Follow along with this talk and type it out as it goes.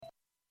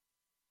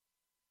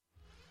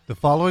The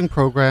following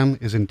program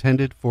is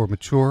intended for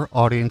mature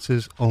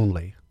audiences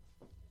only.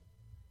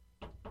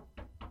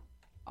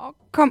 Oh,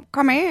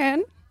 come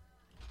in.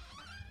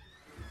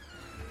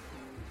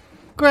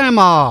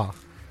 Grandma!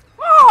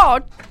 Oh,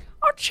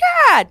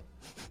 Chad.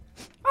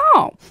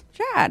 Oh,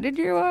 Chad, did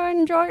you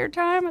enjoy your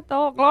time at the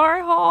old Glory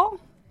Hall?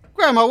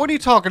 Grandma, what are you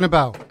talking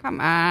about? Come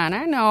on,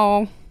 I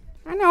know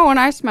when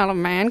I smell a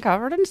man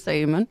covered in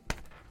semen.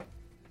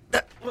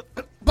 But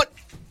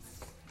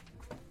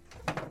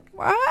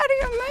What do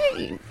you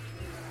mean?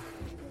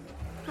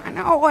 I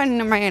know when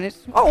the man is...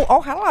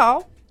 Oh,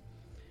 hello.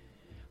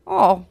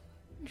 Oh,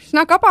 you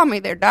snuck up on me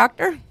there,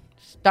 Doctor.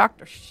 It's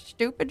Dr.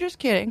 Stupid, just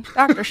kidding.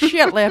 Dr.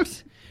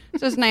 Shitlips.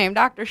 That's his name,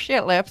 Dr.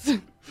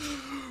 Shitlips.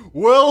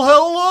 Well,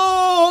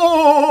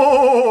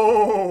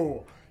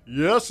 hello!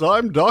 Yes,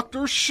 I'm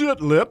Dr.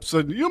 Shitlips,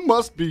 and you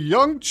must be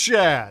young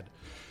Chad.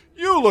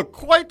 You look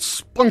quite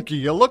spunky.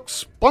 You look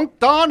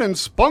spunked on and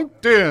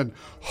spunked in.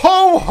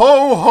 Ho,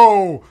 ho,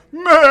 ho!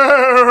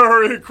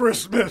 Merry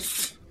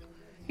Christmas!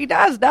 He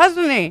does,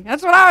 doesn't he?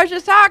 That's what I was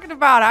just talking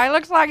about. He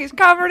looks like he's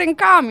covered in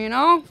cum, you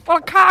know? Full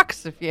of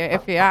cocks, if you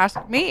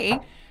ask me.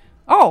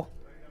 Oh,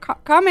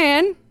 come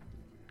in.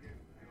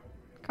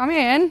 Come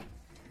in.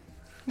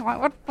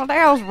 What the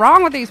hell's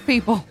wrong with these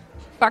people?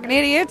 Fucking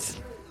idiots.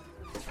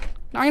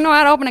 Don't you know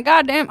how to open a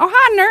goddamn... Oh,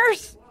 hi,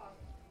 nurse.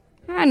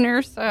 Hi,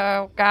 nurse.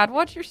 Oh, God,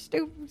 what's your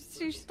stupid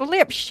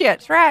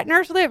Lipschitz, right?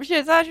 Nurse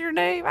Lipschitz, that's your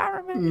name? I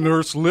remember.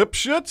 Nurse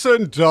Lipschitz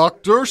and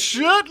Dr.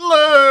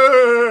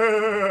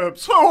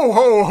 Shitlips! Ho,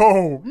 ho,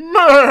 ho!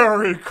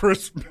 Merry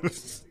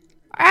Christmas!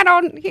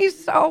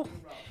 He's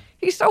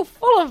so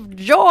full of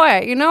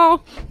joy, you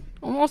know?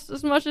 Almost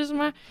as much as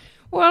my...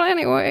 Well,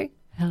 anyway.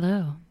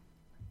 Hello.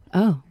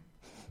 Oh.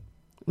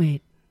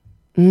 Wait.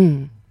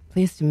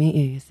 Pleased to meet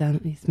you. You smell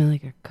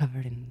like you're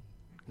covered in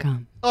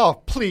cum.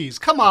 Oh, please,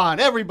 come on,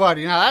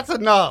 everybody. Now, that's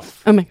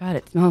enough. Oh my god,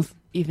 it smells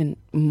even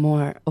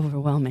more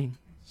overwhelming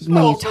when you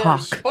Smells very talk.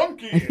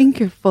 spunky. I think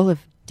you're full of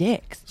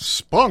dicks.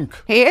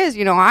 Spunk. He is,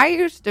 you know, I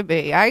used to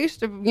be.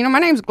 My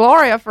name's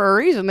Gloria for a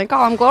reason. They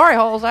call them glory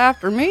holes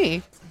after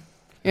me.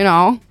 You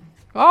know.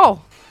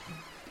 Oh,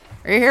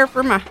 are you here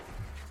for my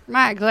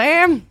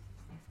exam?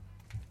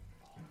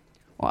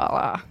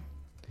 Well,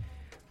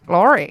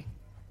 Glory.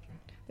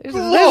 This is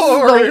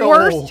Glory the hole.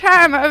 worst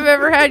time I've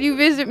ever had you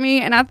visit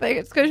me, and I think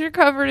it's because you're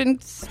covered in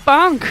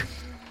spunk.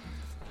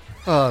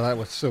 Oh, that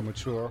was so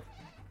mature.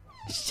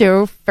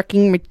 So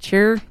fucking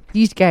mature.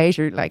 These guys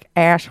are like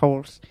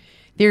assholes.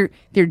 They're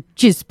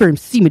jizz, sperm,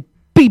 semen,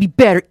 baby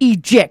batter,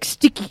 eject,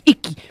 sticky,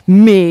 icky,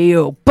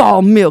 mayo,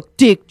 ball milk,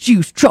 dick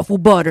juice, truffle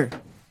butter.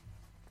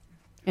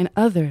 And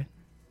other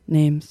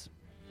names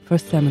for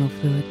seminal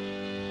fluid.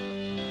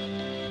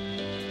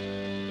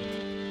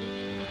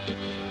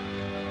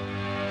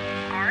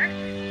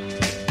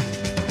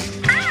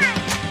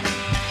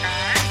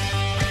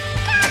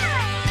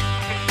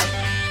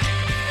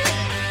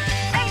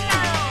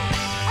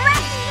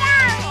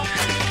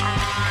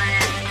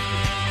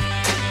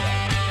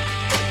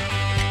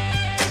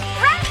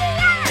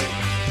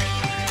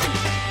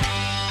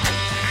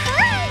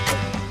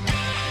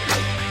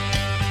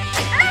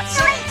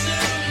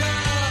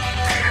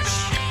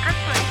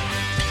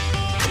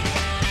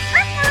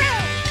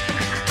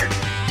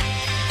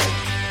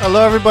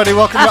 Hello, everybody.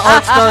 Welcome to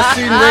Art Star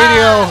Scene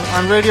Radio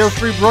on Radio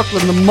Free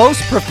Brooklyn, the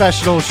most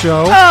professional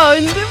show. Oh,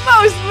 and the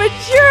most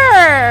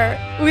mature.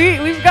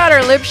 We've got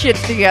our lip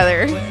shits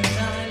together.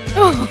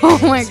 Oh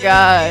my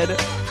god.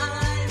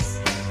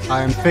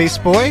 I am Face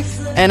Boy.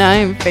 And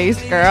I'm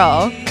Face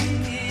Girl.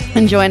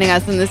 And joining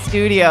us in the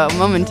studio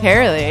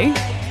momentarily.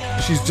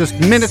 She's just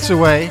minutes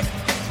away.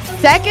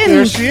 Seconds.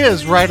 There she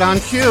is, right on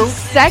cue.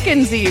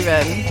 Seconds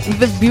even.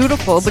 The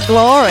beautiful, the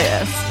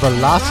glorious.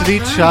 Velocity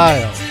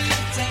Child.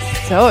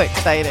 So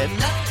excited.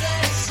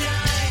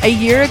 A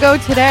year ago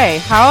today.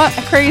 How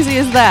crazy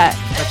is that?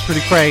 That's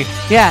pretty cray.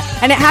 Yeah.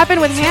 And it happened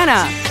with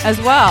Hannah as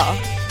well.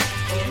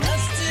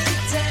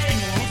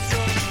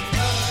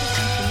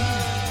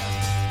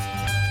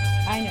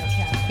 I know,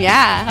 Kat.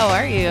 Yeah. How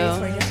are you?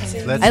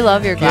 Let's I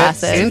love your get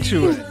glasses.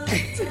 into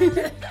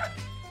it.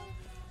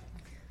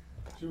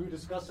 Should we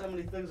discuss how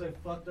many things I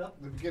fucked up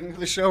at the beginning of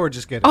the show, or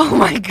just get it? Oh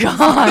my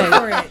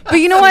god. But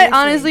you know what?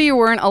 Honestly, you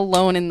weren't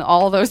alone in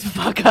all those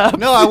fuck ups.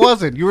 No, I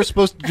wasn't. You were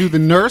supposed to do the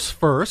nurse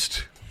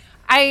first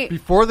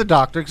before the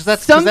doctor, because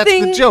that's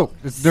the joke.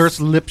 It's Nurse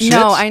Lipschitz.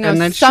 No, I know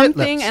and then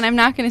something, Shitlips. and I'm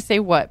not going to say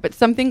what, but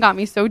something got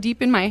me so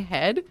deep in my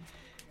head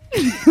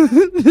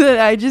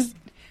that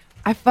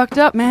I fucked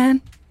up,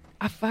 man.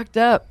 I fucked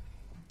up.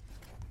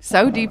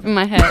 So deep in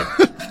my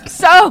head.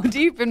 So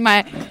deep in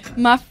my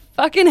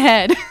fucking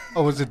head.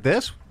 Oh, was it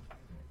this?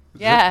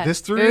 Yeah. This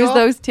threw It you was off?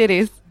 those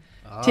titties.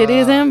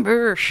 Titties and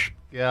bursh.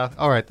 Yeah.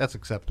 All right, that's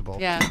acceptable.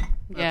 Yeah.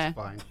 That's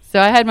fine. So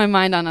I had my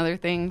mind on other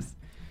things.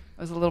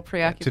 I was a little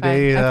preoccupied.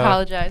 Today, I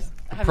apologize.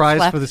 I haven't Prize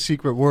slept. for the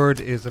secret word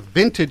is a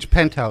vintage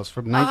penthouse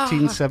from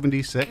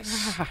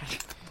 1976. God.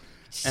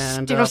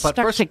 And, Still but stuck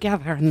first-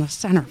 together in the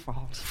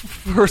centerfold.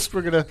 First,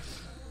 we're going to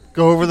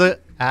go over the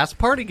Ask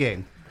Party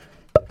game.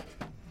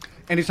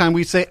 Anytime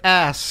we say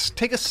ass,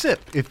 take a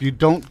sip. If you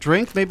don't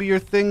drink, maybe your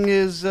thing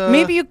is...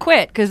 Maybe you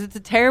quit because it's a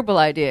terrible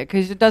idea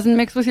because it doesn't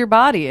mix with your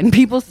body. And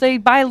people say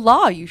by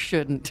law you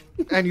shouldn't.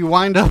 And you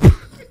wind up...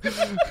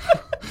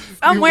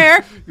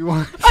 Somewhere you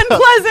wind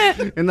unpleasant.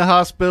 up in the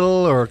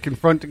hospital or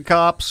confronting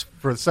cops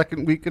for the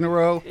second week in a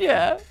row.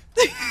 Yeah.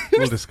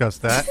 We'll discuss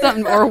that.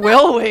 Something, or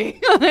will we?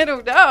 I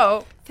don't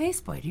know.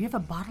 Faceboy, do you have a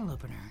bottle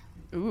opener?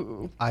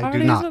 Ooh. I do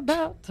Party's not.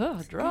 about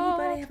to draw.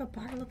 Anybody have a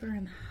bottle opener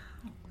in the house?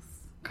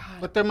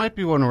 But there might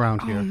be one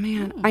around Oh here.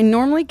 man, I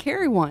normally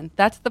carry one.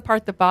 That's the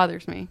part that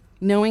bothers me.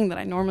 Knowing that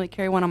I normally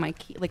carry one on my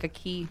key, like a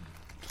key.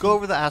 Go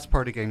over the ass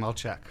party game. I'll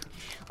check.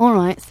 All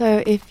right,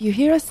 so if you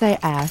hear us say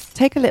ass,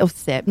 take a little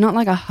sip, not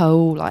like a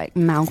whole like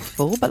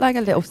mouthful, but like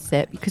a little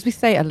sip because we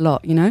say it a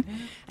lot, you know.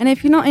 And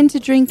if you're not into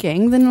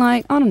drinking, then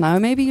like I don't know,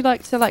 maybe you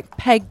like to like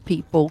peg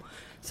people.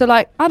 So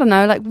like I don't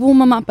know, like warm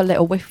them up a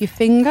little with your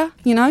finger,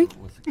 you know.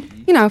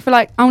 You know, for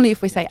like only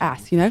if we say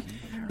ass, you know.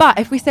 But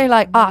if we say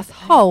like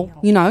asshole,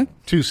 you know,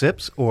 2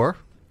 sips or...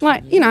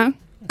 like you know,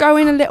 go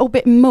in a little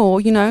bit more,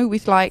 you know,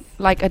 with like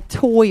a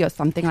toy or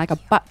something, like a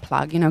butt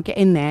plug, you know, get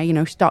in there, you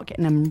know, start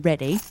getting them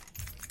ready.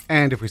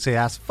 And if we say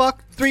ass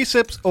fuck, 3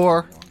 sips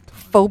or...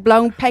 Full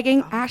blown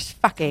pegging, ass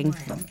fucking,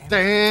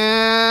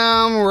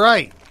 Damn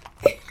right.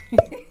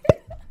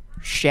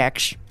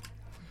 shacks.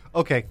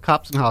 Okay,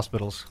 cops and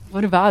hospitals.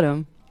 What about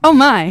him? Oh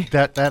my.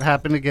 That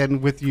happened again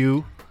with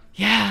you.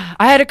 Yeah,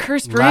 I had a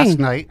cursed Last ring.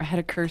 night. I had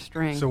a cursed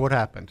ring. So what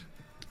happened?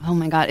 Oh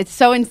my god, it's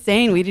so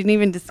insane. We didn't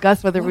even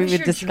discuss whether What we was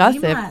would your discuss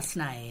dream it. last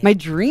night? My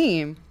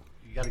dream.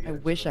 You gotta I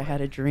wish I had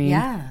a dream.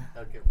 Yeah.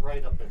 get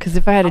right up in. Because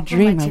if I had a I'll pull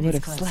my dream, I titties would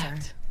have closer.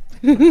 slept.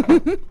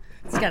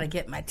 Just got to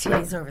get my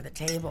titties over the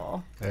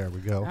table. There we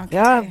go. Okay.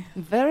 Yeah,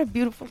 very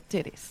beautiful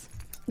titties.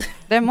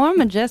 They're more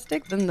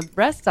majestic than the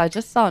breasts I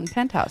just saw in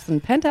Penthouse. In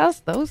Penthouse,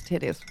 those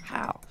titties,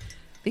 wow.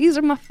 These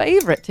are my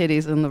favorite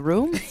titties in the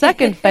room.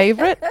 Second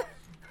favorite,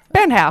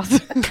 Penthouse.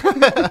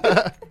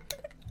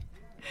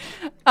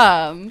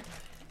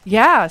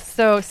 Yeah,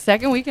 so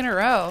second week in a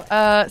row.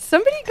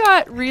 Somebody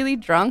got really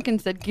drunk and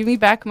said, give me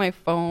back my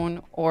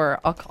phone or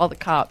I'll call the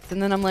cops.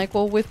 And then I'm like,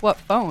 well, with what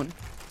phone?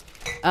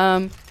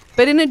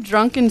 But in a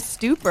drunken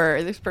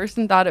stupor, this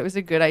person thought it was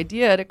a good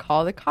idea to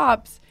call the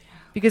cops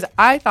because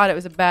I thought it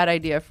was a bad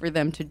idea for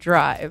them to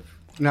drive.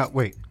 Now,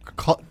 wait.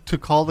 To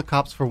call the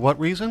cops for what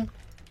reason?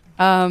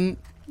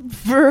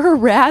 For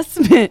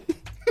harassment.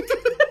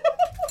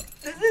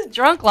 This is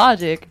drunk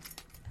logic.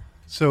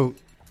 So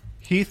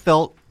he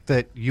felt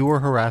that you were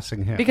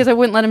harassing him. Because I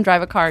wouldn't let him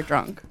drive a car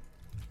drunk.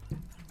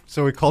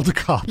 So he called the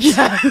cops.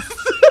 Yes.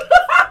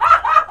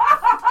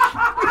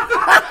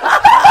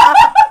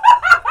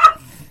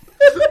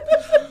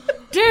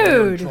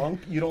 Dude. Drunk,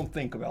 you don't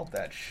think about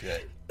that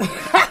shit. So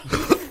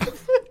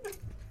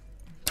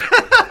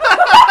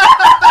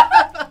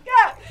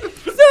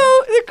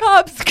the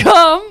cops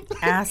come.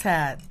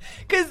 Asshat.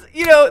 Because,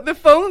 you know, the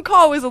phone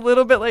call was a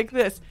little bit like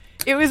this.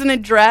 It was an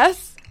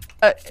address,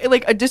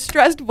 like a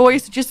distressed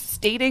voice just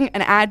stating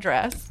an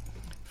address,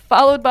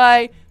 followed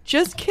by,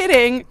 just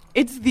kidding,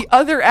 it's the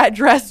other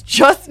address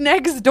just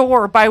next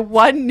door by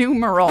one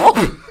numeral.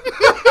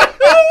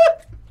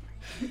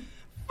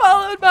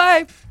 Followed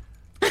by,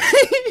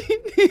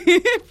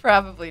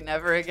 probably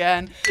never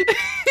again.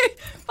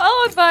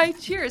 Followed by,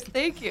 cheers,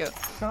 thank you.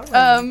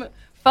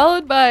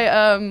 Followed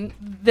by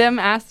them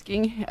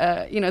asking,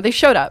 they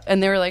showed up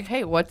and they were like,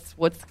 "Hey, what's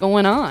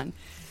going on?"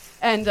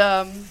 And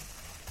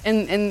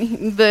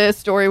the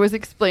story was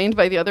explained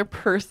by the other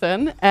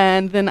person,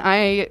 and then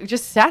I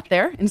just sat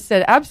there and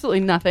said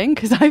absolutely nothing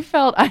because I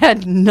felt I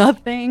had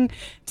nothing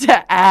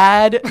to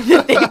add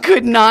that they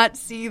could not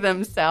see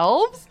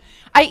themselves.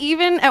 I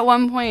even at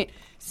one point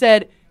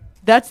said,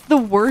 "That's the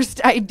worst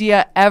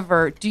idea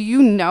ever. Do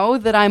you know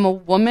that I'm a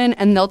woman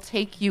and they'll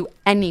take you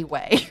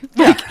anyway?"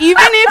 Like,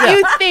 even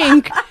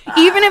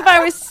if I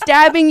was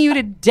stabbing you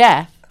to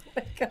death,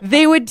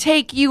 they would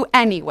take you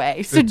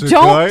anyway. So It's a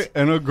don't. guy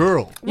and a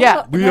girl.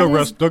 Yeah. We That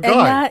arrest the and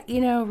guy.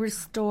 that,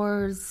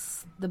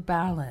 restores the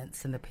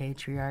balance in the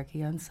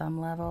patriarchy on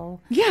some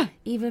level. Yeah.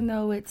 Even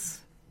though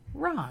it's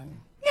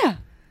wrong. Yeah.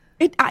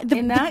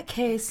 In that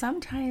case,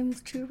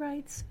 sometimes two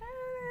rights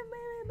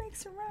maybe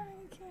makes it right.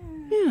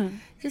 Yeah.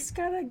 Just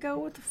gotta go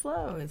with the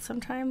flow. And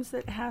sometimes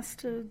that has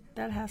to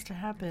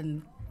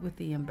happen with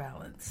the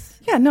imbalance.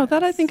 Yeah, no,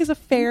 that I think is a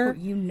fair.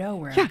 You know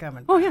where Yeah. I'm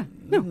coming Oh, from. yeah.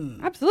 No,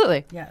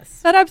 absolutely. Yes.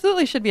 That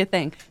absolutely should be a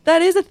thing.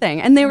 That is a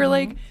thing. And they were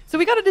like, so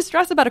we got to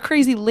distress about a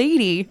crazy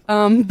lady,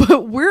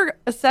 but we're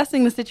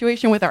assessing the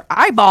situation with our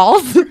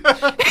eyeballs.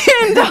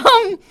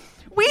 And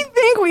we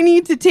think we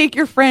need to take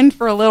your friend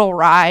for a little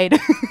ride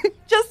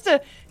just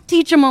to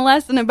teach him a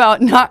lesson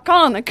about not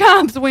calling the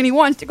cops when he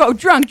wants to go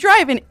drunk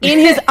driving in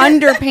his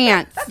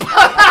underpants.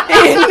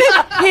 In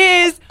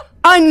his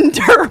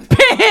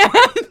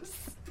underpants.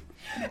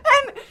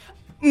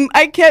 And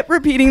I kept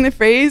repeating the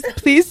phrase,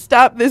 "Please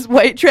stop this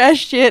white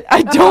trash shit.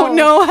 I don't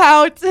know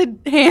how to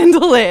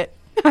handle it."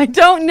 I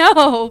don't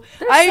know.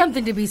 There's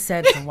something to be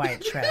said for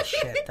white trash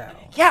shit, though.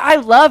 Yeah, I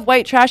love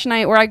white trash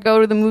night where I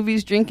go to the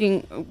movies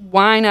drinking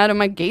wine out of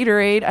my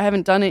Gatorade. I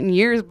haven't done it in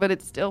years, but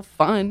it's still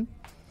fun.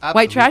 Absolutely.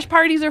 White trash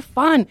parties are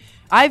fun.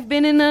 I've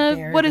been in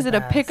They're the a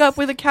best. pickup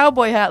with a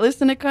cowboy hat,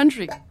 listen to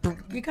country.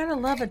 You gotta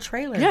love a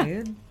trailer, Yeah.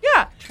 dude.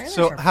 Yeah. Trailers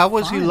So are how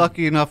was he fun.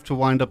 lucky enough to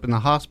wind up in the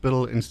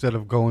hospital instead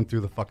of going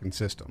through the fucking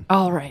system?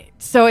 All right.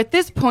 So at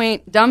this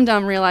point, Dum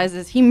Dum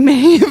realizes he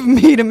may have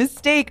made a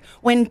mistake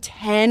when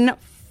 10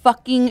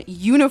 fucking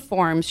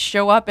uniforms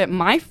show up at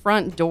my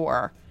front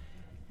door.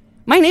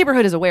 My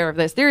neighborhood is aware of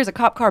this. There is a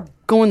cop car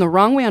going the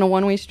wrong way on a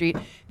one-way street.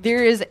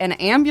 There is an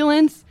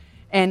ambulance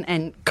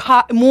and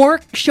more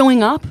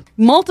showing up,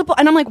 multiple.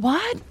 And I'm like,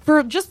 what?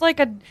 For just like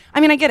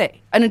I get it.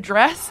 An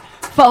address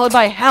followed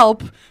by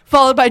help,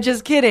 followed by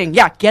just kidding.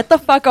 Yeah, get the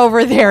fuck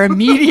over there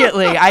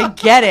immediately. I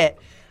get it.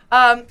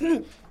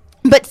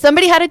 But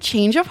somebody had a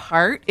change of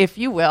heart, if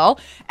you will.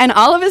 And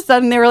all of a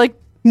sudden they were like,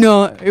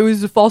 no, it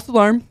was a false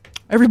alarm.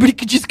 Everybody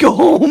could just go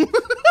home.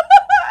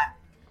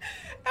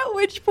 At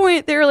which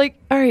point they were like,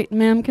 all right,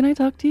 ma'am, can I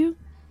talk to you?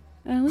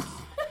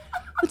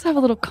 Let's have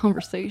a little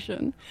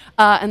conversation.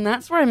 And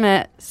that's where I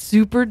met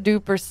super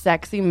duper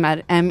sexy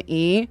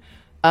ME,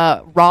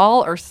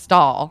 Raul or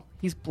Stahl.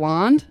 He's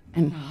blonde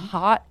and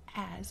hot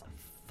as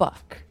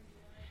fuck.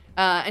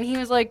 And he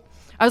was like,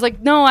 I was like,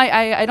 no,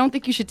 I don't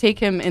think you should take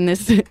him in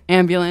this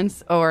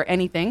ambulance or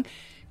anything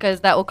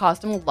because that will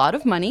cost him a lot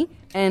of money.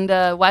 And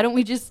why don't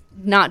we just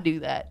not do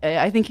that?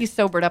 I think he's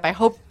sobered up. I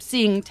hope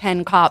seeing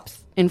 10 cops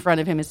in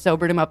front of him has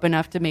sobered him up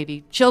enough to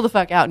maybe chill the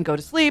fuck out and go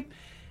to sleep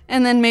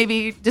and then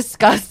maybe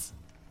discuss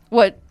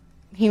what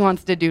he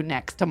wants to do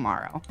next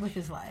tomorrow. With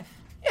his life.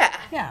 Yeah.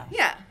 Yeah.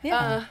 Yeah.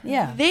 Yeah.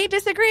 Yeah. They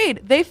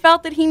disagreed. They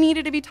felt that he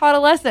needed to be taught a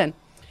lesson.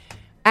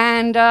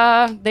 And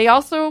they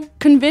also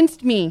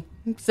convinced me.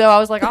 So I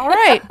was like, all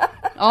right.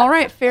 All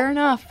right. Fair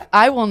enough.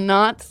 I will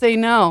not say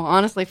no.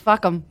 Honestly,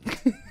 fuck them.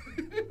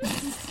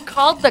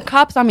 Called the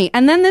cops on me.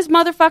 And then this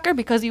motherfucker,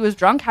 because he was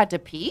drunk, had to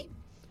pee.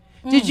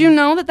 Did you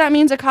know that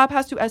means a cop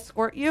has to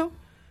escort you?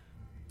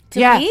 To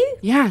pee?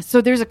 Yeah.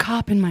 So there's a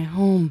cop in my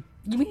home.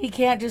 You mean you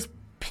can't just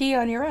pee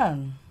on your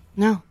own?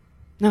 No,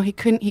 he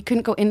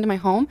couldn't go into my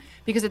home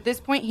because at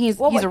this point he's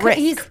a what-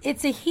 risk.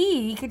 It's a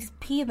he. He could just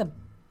pee in the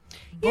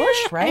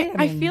bush, right?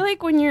 I feel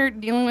like when you're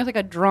dealing with like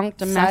a drunk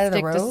Side of the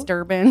domestic road?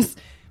 disturbance,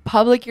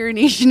 public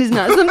urination is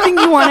not something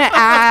you want to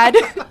add.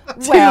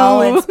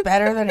 Well, it's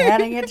better than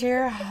adding it to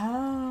your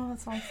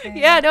house. I think.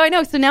 Yeah, no, I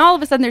know. So now all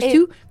of a sudden there's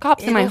two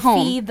cops in my It'll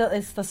home. Feed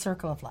it's the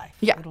circle of life.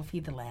 Yeah. It'll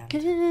feed the land.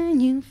 Can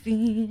you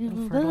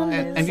feel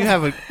fertilize. And you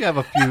have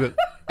a few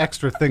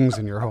extra things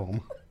in your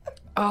home.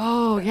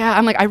 Oh, yeah.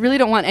 I'm like, I really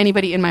don't want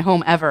anybody in my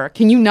home ever.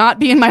 Can you not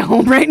be in my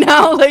home right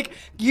now? Like,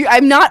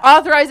 I'm not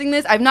authorizing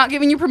this. I'm not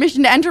giving you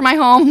permission to enter my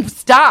home.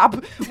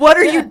 Stop. What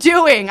are you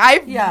doing?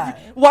 Yeah.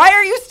 Why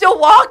are you still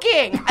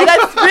walking? And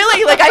that's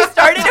really, like, I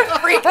started to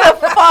freak the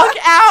fuck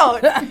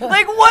out.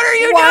 Like, what are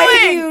you Why do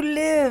doing? you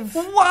live?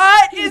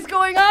 What is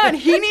going on?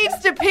 He needs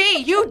to pee.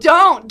 You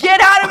don't.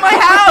 Get out of my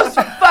house,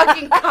 you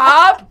fucking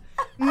cop.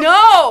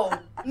 No.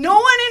 No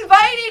one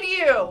invited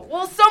you.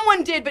 Well,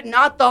 someone did, but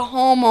not the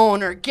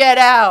homeowner. Get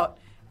out.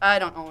 I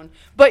don't own.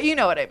 But you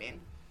know what I mean.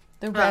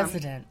 The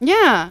resident.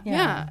 Yeah.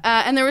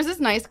 And there was this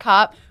nice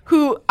cop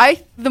who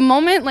the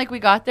moment like we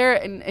got there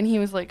and he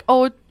was like,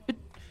 oh,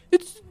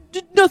 it's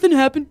nothing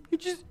happened.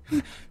 It just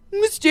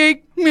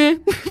mistake, meh,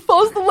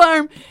 false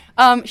alarm.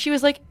 She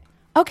was like,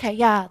 okay,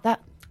 yeah, that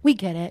we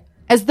get it.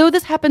 As though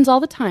this happens all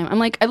the time. I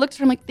looked at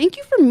her, I'm like, thank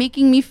you for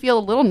making me feel a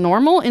little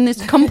normal in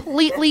this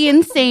completely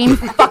insane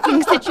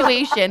fucking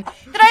situation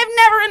that I've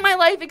never in my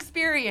life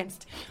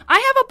experienced. I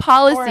have a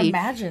policy. Or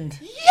imagined.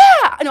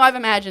 Yeah. No, I've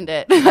imagined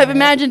it. I've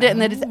imagined it,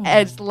 and that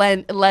it's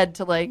led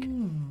to like,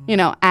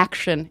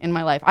 action in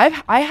my life.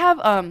 I have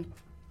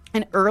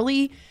an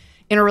early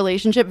in a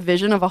relationship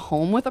vision of a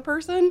home with a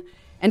person,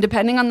 and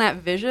depending on that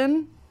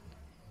vision,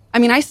 I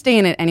mean, I stay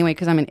in it anyway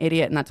because I'm an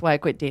idiot, and that's why I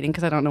quit dating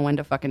because I don't know when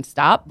to fucking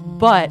stop.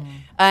 But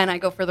and I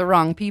go for the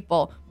wrong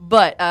people.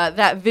 But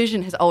that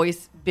vision has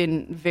always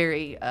been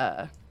very.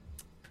 And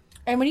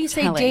when you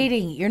say telling.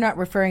 dating, you're not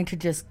referring to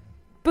just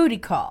booty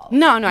call.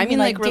 No, You I mean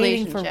like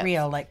dating for relationships.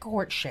 real, like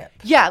courtship.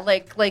 Yeah,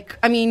 like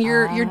I mean,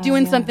 you're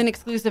doing something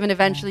exclusive, and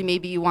eventually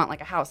maybe you want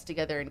like a house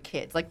together and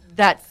kids. Like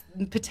that's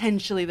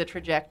potentially the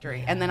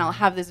trajectory. And then I'll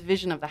have this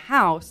vision of the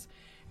house,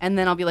 and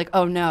then I'll be like,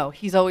 oh no,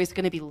 he's always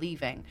going to be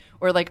leaving,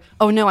 or like,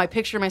 oh no, I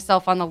picture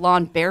myself on the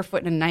lawn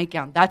barefoot in a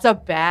nightgown. That's a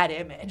bad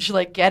image.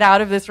 Like, get out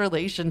of this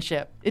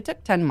relationship. It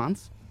took 10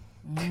 months.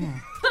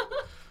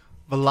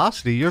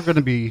 Velocity, you're going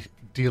to be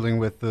dealing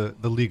with the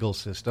legal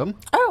system.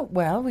 Oh,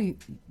 well,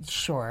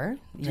 sure.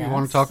 Do you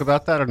want to talk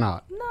about that or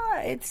not? No,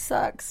 it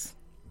sucks.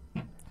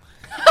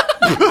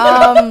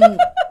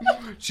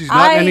 She's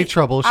not in any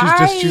trouble.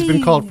 She's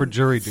been called for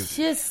jury duty.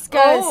 Just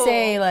gotta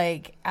say,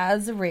 like,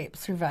 as a rape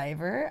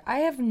survivor, I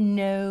have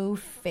no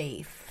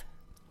faith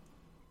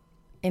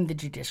in the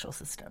judicial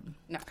system.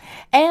 No.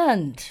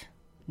 And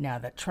now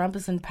that Trump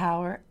is in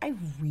power, I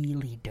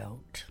really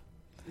don't.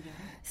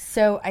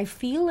 So I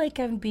feel like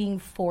I'm being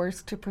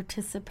forced to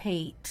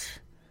participate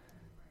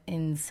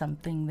in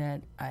something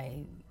that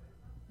I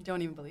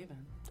Don't even believe in.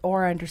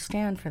 or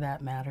understand, for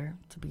that matter,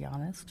 to be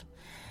honest.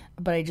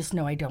 But I just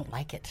know I don't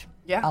like it.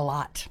 Yeah. A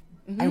lot.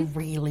 I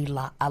really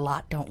a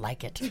lot don't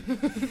like it.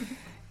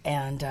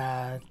 And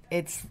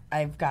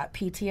I've got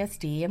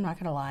PTSD, I'm not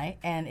going to lie,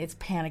 and it's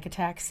panic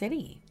attack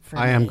city for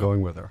me I am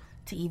going with her.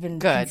 to even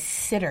Good.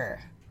 consider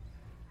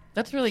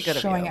That's really good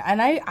showing of it. you.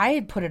 And I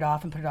had put it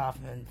off, and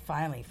then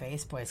finally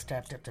Faceboy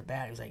stepped up to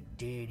bat. He was like,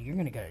 dude, you're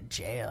going to go to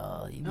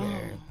jail. You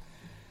better.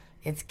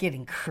 It's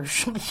getting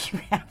crucial. You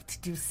have to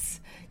do.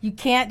 You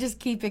can't just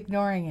keep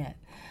ignoring it.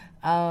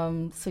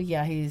 So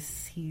yeah,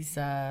 he's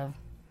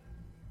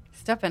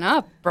Stepping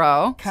up,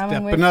 bro. coming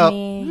Stepping with up.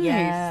 me. Nice.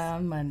 Yeah,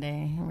 on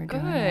Monday. We're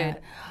doing Good.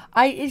 that.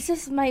 It's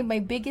just my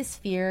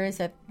biggest fear is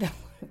that they'll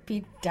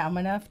be dumb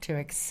enough to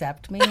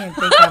accept me and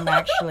think I'm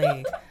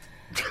actually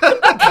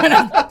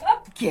gonna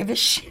give a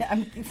shit.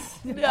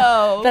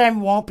 No. That I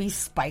won't be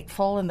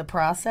spiteful in the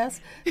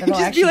process. That they'll Just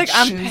be actually like,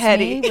 I'm choose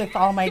petty. me with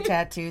all my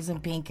tattoos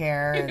and pink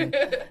hair and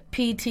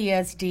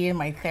PTSD and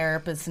my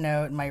therapist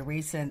note and my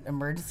recent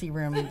emergency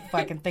room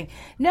fucking thing.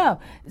 No.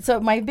 So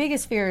my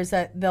biggest fear is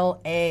that they'll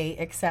A,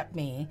 accept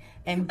me,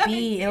 and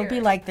B, it'll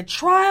be like the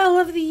trial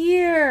of the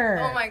year.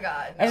 Oh my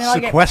God. And then I'll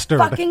get Sequestered.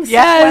 fucking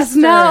Yes,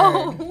 sequestered.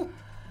 no.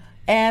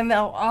 And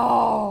they'll,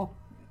 oh,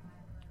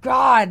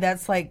 God,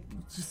 that's like,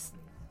 just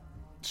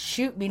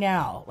shoot me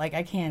now. Like,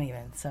 I can't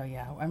even. So,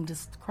 yeah, I'm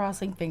just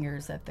crossing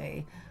fingers that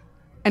they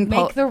And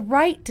make the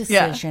right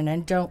decision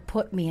and don't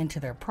put me into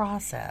their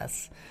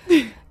process.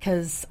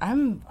 Because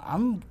I'm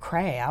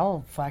cray.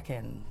 I'll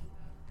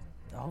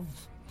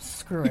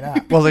screw it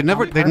up. Well, they on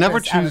never purpose, out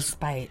of choose.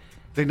 spite.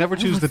 They never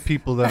choose the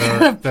people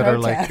that are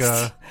like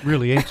Protest.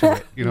 really into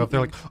it. You know, if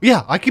they're like,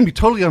 yeah, I can be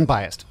totally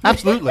unbiased.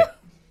 Absolutely.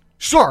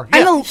 Sure.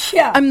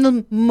 Yeah. I'm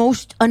the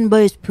most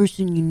unbiased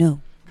person you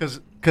know.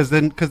 Because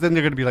then they're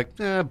going to be like,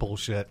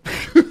 bullshit.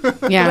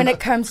 Yeah. When it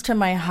comes to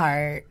my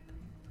heart,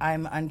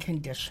 I'm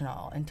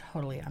unconditional and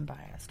totally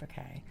unbiased,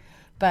 okay?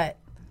 But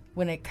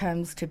when it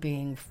comes to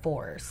being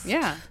forced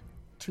Yeah.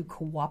 to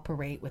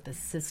cooperate with a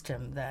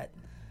system that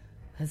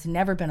has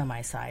never been on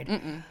my side.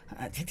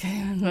 I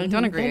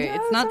don't agree. No,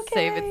 It's not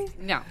okay. safe. It's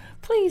no.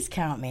 Please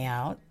count me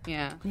out.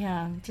 Yeah.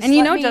 Yeah. Just And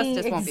you let know me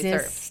justice won't be served.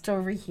 exist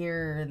over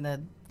here in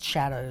the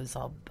shadows.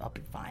 I'll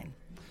be fine.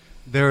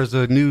 There is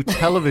a new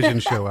television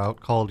show out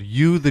called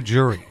You the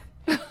Jury.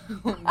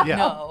 Yeah.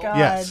 God.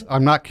 Yes,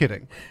 I'm not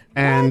kidding.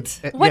 And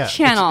What yeah,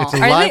 channel? It's a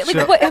Are live they, show.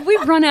 like, what, have we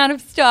run out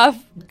of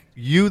stuff?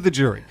 You the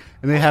Jury,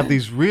 and they have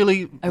these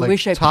really I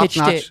wish I pitched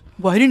top-notch, it.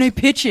 Why didn't I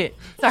pitch it?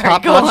 Sorry, go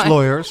top-notch on.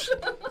 lawyers.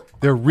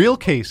 They're real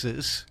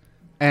cases,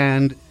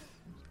 and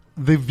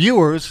the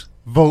viewers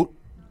vote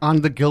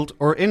on the guilt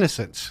or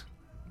innocence,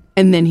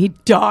 And then he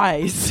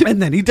dies.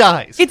 and then he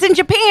dies. It's in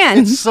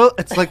Japan. So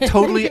it's like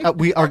totally.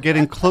 We are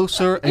getting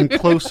closer and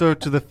closer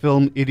to the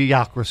film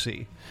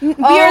Idiocracy. We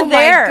Oh are my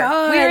there.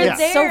 God, We are it's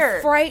there.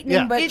 so frightening,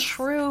 Yeah. but It's-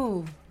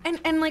 true.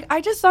 And like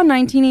I just saw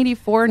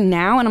 1984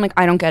 now, and I'm like,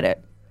 I don't get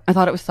it. I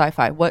thought it was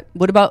sci-fi. What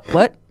about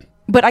what?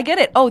 But I get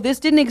it. Oh, this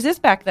didn't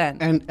exist back then.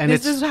 And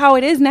this it's- is how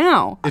it is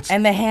now.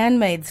 And The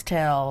Handmaid's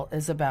Tale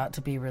is about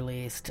to be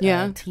released,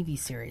 Yeah. TV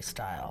series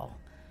style,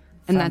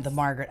 And from that's- the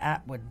Margaret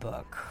Atwood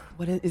book.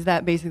 What is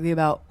that basically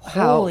about?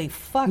 How? Holy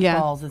fuck Yeah.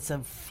 balls! It's a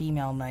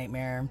female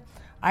nightmare.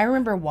 I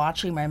remember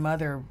watching my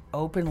mother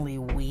openly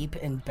weep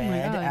in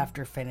bed God.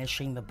 after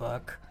finishing the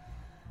book,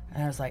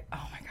 and I was like,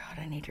 "Oh my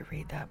god, I need to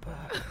read that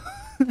book."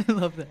 I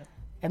love that.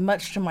 And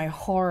much to my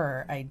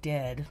horror, I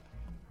did.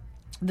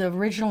 The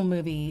original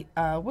movie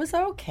was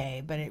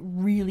okay, but it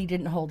really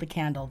didn't hold a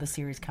candle. The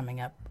series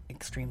coming up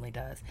extremely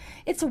does.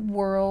 It's a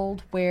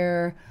world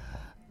where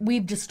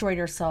we've destroyed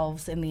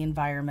ourselves in the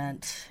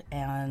environment,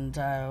 and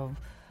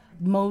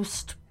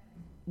most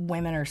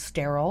women are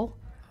sterile.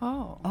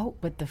 Oh,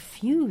 but the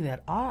few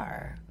that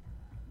are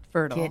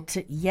Fertile.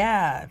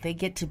 they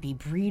get to be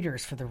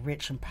breeders for the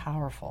rich and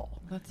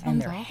powerful. That And sounds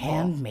they're awful.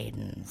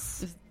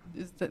 handmaidens.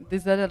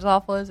 Is that as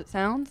awful as it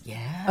sounds?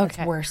 Yeah,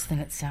 Okay. it's worse than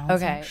it sounds.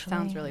 Okay, it actually.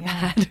 sounds really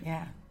Yeah, bad.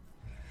 Yeah,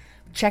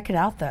 check it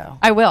out though.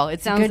 I will.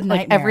 It sounds good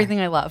like nightmare. everything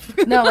I love.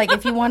 No, like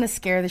if you want to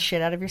scare the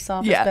shit out of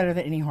yourself, Yeah. it's better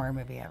than any horror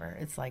movie ever.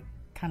 It's like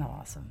kind of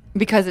awesome.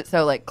 Because it's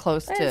so like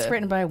close And to. it's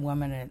written by a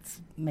woman and it's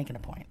making a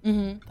point.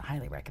 Mm-hmm. I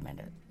highly recommend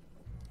it.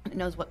 It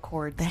knows what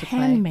chords The to play.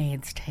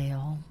 Handmaid's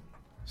Tale.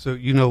 So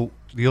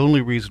the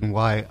only reason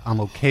why I'm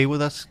okay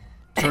with us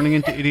turning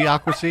into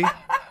Idiocracy,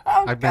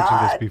 I've mentioned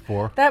this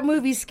before. That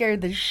movie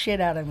scared the shit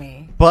out of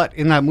me. But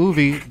in that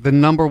movie, the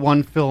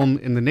 #1 film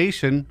in the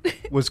nation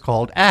was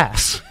called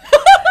Ass.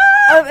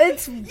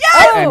 It's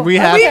And we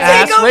have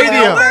Ass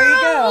Radio. There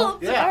you go.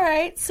 All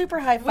right, super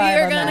high five.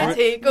 We are on gonna that.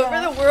 take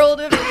over the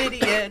world of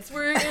idiots.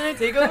 We're gonna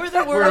take over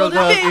the world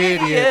of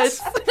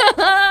idiots.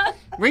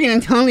 We're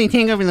going to totally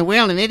take over the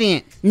world of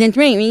idiots. That's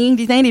right. We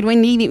decided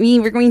one day that we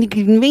were going to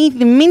convey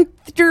the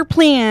Minster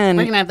Plan.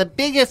 We're going to have the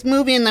biggest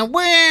movie in the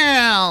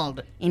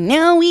world. And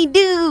now we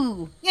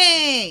do.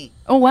 Yay!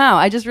 Oh wow!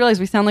 I just realized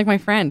we sound like my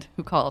friend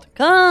who called.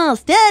 Call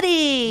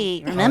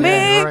steady. Remember?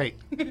 Yeah, right.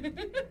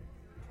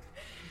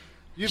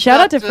 Shout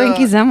out to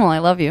Frankie Zemmel. I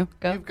love you.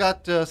 Go. You've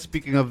got,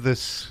 speaking of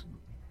this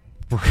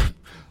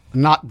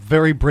not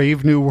very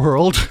brave new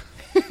world,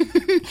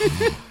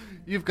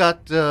 you've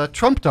got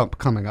Trump Dump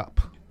coming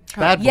up.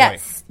 Bad Boy.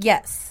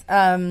 Yes.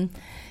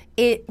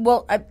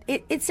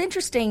 It's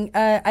interesting.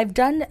 I've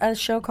done a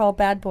show called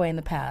Bad Boy in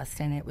the past,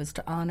 and it was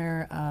to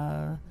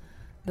honor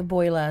the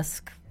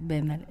boylesque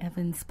men that have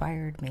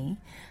inspired me.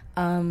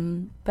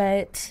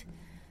 But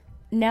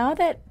now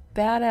that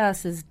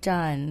Badass is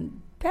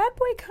done, Bad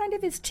Boy kind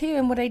of is too.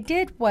 And what I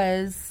did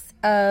was,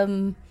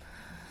 I'm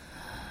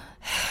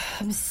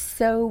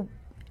so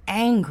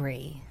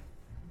angry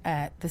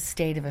at the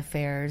state of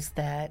affairs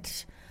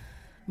that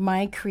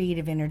my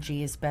creative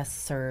energy is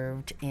best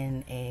served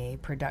in a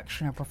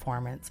production or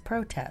performance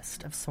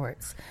protest of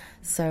sorts.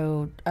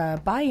 So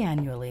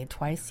biannually,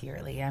 twice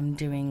yearly, I'm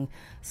doing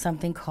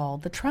something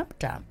called the Trump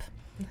Dump.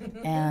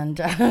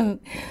 And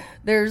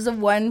there's a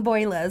one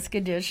Boylesque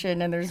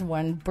edition and there's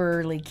one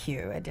Burley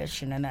Q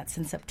edition, and that's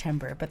in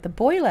September. But the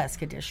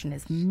Boylesque edition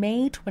is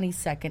May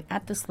 22nd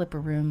at the Slipper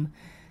Room,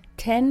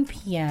 10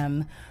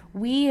 p.m.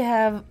 We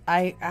have,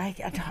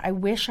 I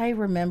wish I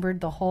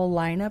remembered the whole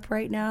lineup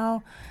right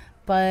now,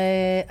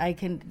 but I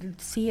can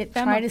see it,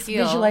 try to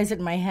visualize it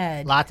in my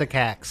head. Lots of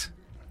cacks.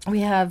 We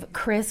have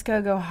Chris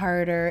Gogo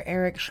Harder,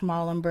 Eric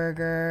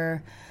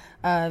Schmallenberger,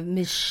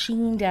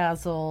 Machine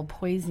Dazzle,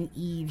 Poison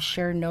Eve,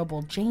 Cher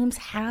Noble, James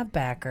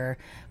Habacker,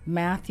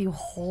 Matthew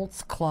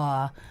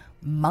Holtzclaw,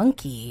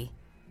 Monkey,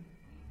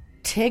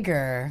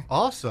 Tigger.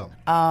 Awesome.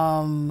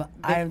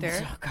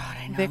 Victor.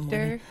 I know.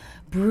 Victor.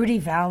 Broody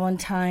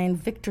Valentine,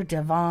 Victor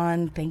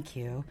Devon, thank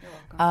you.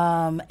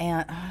 And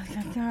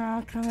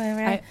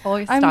I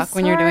always talk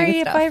when you're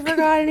doing stuff. I'm sorry if I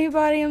forgot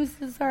anybody. I'm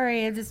so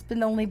sorry. I've just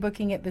been only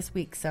booking it this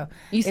week. So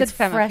you said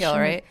Femappeal,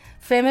 right?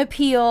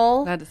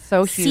 Femappeal. That is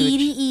so huge.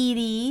 Seedy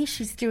Edie.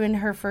 She's doing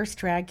her first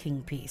Drag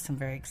King piece. I'm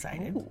very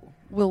excited. Ooh.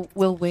 Will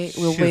Wade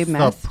She's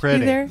Mess pretty.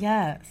 be there?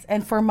 Yes.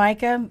 And for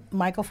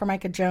Michael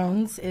Formica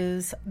Jones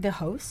is the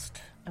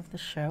host of the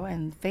show,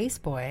 and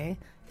Faceboy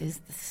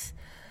is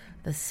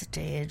the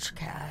stage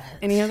cat.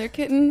 Any other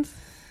kittens?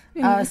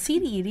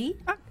 Seedy Edie.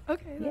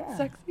 Okay, that's Yeah.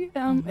 sexy.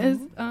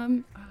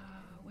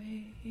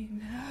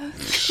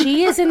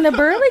 She is in the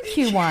Burley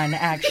Q one,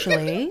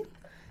 actually.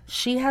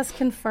 She has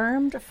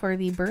confirmed for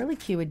the Burley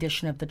Q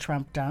edition of the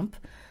Trump Dump,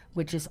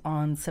 which is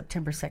on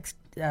September 16th.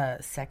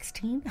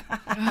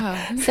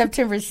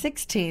 September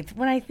 16th.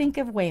 When I think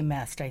of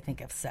Waymest, I think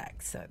of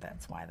sex, so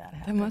that's why that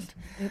happened.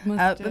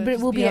 But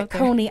it will be at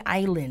Coney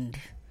Island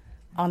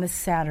on a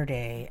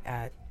Saturday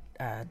at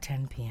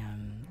 10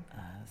 p.m.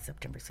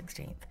 September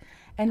 16th.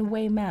 And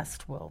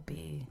Waymest will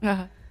be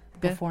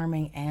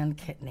performing and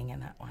kittening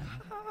in that one.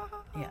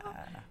 Yeah.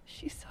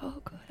 She's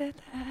so good at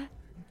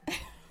that.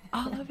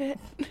 All of it.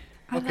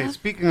 Okay,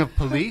 speaking of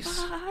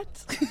police,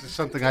 this is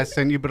something I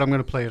sent you, but I'm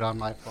going to play it on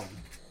my phone.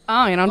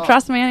 Oh, you don't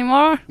trust me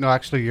anymore? No,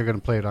 actually, you're going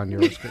to play it on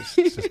yours because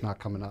it's just not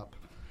coming up.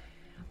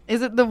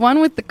 Is it the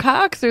one with the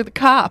cocks or the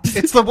cops?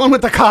 It's the one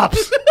with the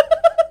cops.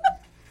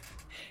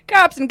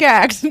 Cops and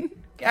gags.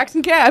 Gags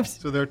and cabs.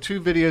 So there are two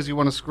videos. You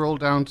want to scroll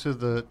down to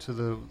the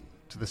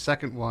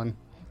second one.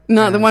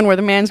 No, the one where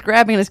the man's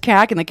grabbing his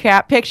cack in the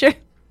cap picture.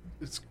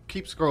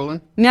 Keep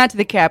scrolling. Not to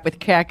the cap with the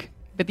cack,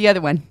 but the other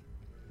one.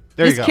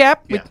 There His you go.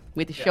 cap Yeah.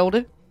 with the shoulder.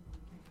 You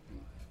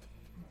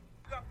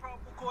got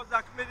probable cause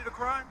I committed a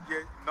crime?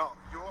 Yeah, no,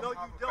 No, you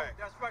don't.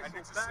 That's right. I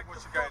need to So see back what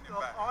the you got in fuck your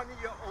up. bag. Honor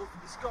your oath,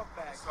 you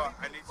scumbag. So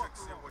I need to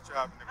see what you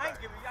have in your I ain't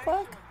bag. giving you, I ain't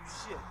showing you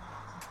shit.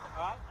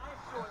 Alright? I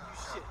ain't showing you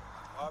shit.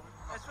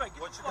 That's right.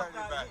 Get What the you got fuck in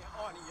your out of bag? here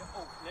and honor your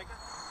oath, nigga.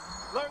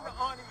 Learn to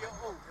honor your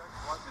oath. Get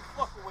the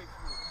fuck away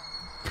from me.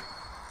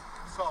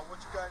 So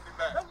what you got in your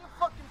bag? None of your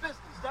fucking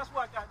business. That's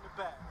what I got in the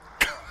bag.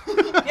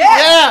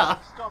 Yeah!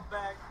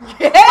 Scumbag.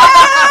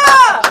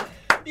 Yeah!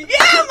 Yeah,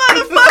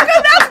 motherfucker!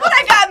 That's what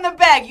I got in the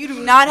bag. You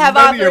do not have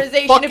None of your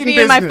authorization to fucking be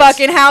in my business.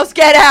 fucking house.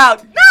 Get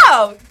out!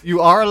 No!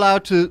 You are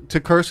allowed to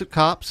curse at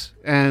cops,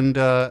 and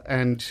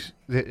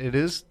it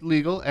is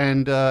legal,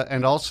 and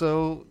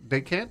also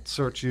they can't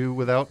search you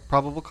without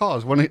probable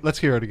cause. Let's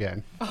hear it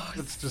again. Oh,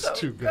 it's just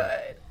too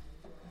good.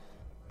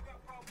 You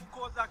got probable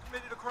cause I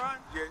committed a crime?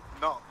 Yeah,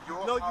 no.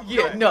 No, you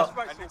don't. no. That's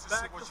right. I need to So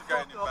see back what the you got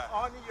in fuck your up. bag.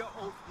 Honor your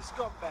oath, you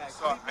scumbag.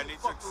 So Leave I me need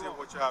the fuck to see alone.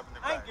 what you have in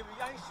your I ain't bag. giving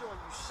you, I ain't showing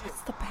you shit.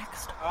 It's the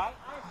backstory. Alright?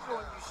 I ain't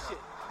showing you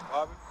shit.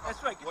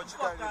 That's right. Get What the you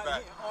fuck got in your out of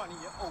bag? here and honor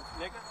your oath,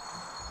 nigga.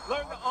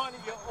 Learn to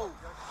honor your oath.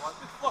 Get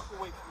the fuck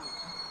away from me.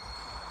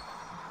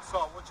 So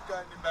what you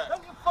got in your bag? None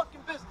of your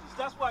fucking business.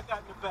 That's what I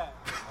got in the bag.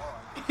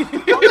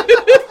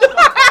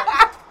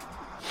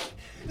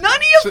 None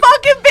of your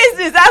fucking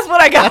business. That's what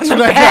I got in the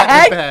what I bag.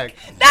 got in the bag.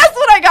 That's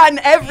what I got in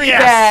every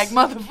bag,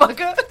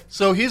 motherfucker.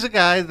 So he's a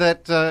guy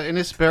that in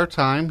his spare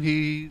time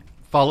he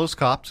follows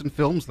cops and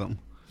films them,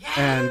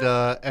 and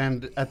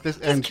at this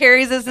and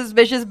Carries a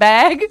suspicious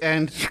bag.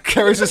 and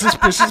carries a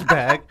suspicious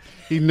bag.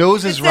 He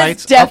knows his There's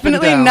rights. Up and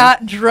definitely down.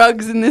 not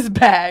drugs in this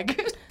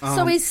bag.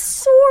 So he's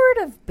sort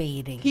of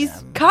baiting He's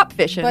them. cop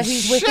fishing. But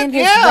he's within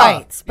his yeah.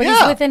 rights. But Yeah.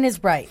 he's within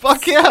his rights.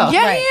 Fuck yeah.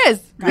 yeah, Right. he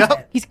is.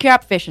 Yep. He's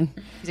cap fishing.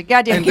 He's a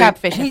goddamn And cap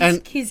they-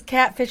 fishing. He's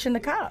catfishing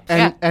the cops.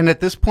 And at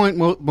this point,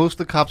 most of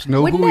the cops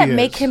know Wouldn't who that he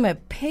make is. him a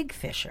pig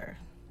fisher?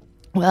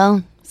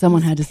 Well,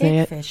 someone had to say pig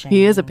it. fishing.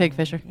 He is a pig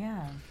fisher.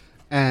 Yeah.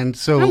 And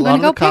so a I'm lot gonna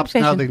of the go pig cops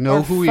now fishing. they know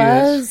Or who he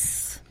is.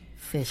 fuzz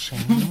fishing.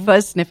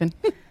 Fuzz sniffing.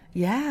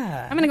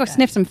 Yeah. I'm gonna go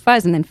sniff some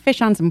fuzz and then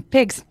fish on some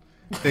pigs.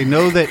 They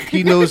know that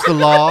he knows the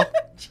law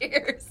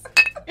Cheers.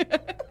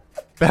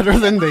 better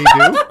than they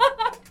do.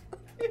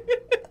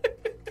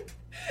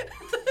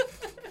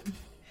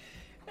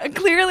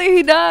 Clearly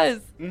he does.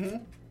 Mm-hmm.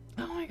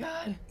 Oh my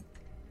god.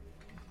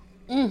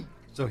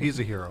 So he's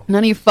a hero.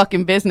 None of your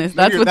fucking business.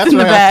 That's what's That's in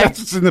the right. bag. That's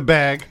what's in the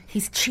bag.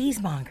 He's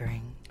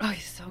cheesemongering. Oh,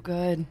 he's so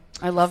good.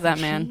 I love that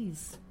man.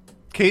 Cheese.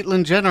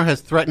 Caitlyn Jenner has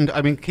threatened.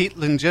 I mean,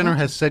 Caitlyn Jenner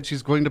has said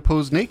she's going to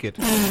pose naked.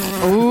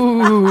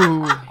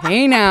 Ooh,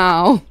 hey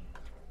now.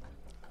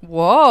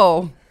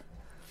 Whoa.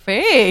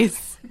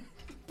 Face.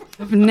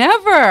 I've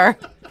never.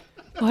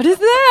 What is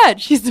that?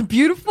 She's a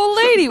beautiful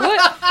lady. What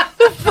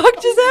the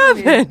fuck just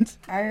happened?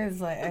 I was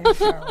like, Is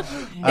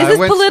this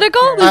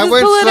political? This I is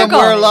went political.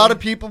 somewhere a lot of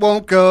people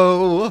won't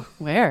go.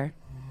 Where?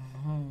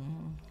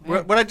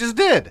 What I just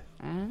did.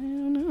 I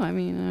don't know. I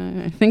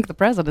mean, I think the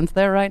president's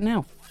there right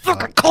now.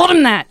 Fuck, I called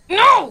him that.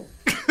 No!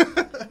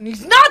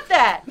 He's not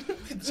that.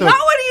 It's So- not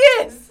what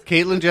he is.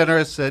 Caitlyn Jenner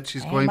has said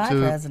she's Ain't going my to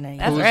president.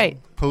 That's right.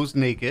 pose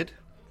naked.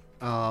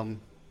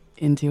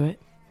 Into it.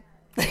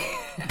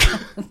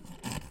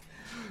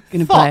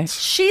 Gonna buy. Thoughts?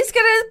 She's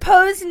gonna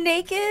pose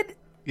naked.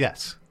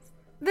 Yes.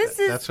 This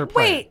is That's her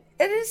plan. Wait,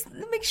 it is. Let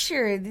me make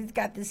sure he's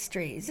got this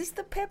straight. Is this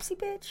the Pepsi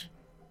bitch?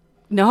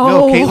 No.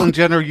 No, Caitlyn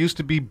Jenner used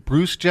to be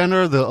Bruce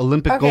Jenner, the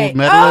Olympic gold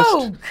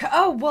medalist.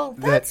 Well,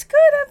 that's good.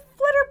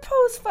 Let her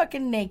pose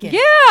fucking naked.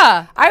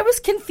 Yeah. I was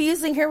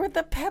confusing her with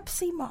the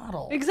Pepsi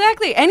model.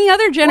 Exactly. Any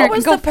other Jenner What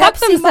was can go the fuck Pepsi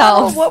themselves.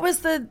 model? What was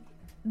the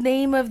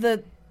name of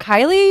the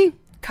Kylie?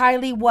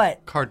 Kylie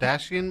what?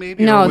 Kardashian,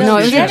 maybe? No, Or no,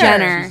 it was Jenner. a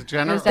Jenner. She's a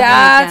Jenner? It was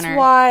definitely That's Jenner.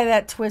 why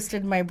that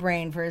twisted my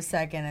brain for a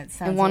second. It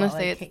sounds I want a to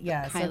lot say like, it's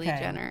yes, Kylie okay.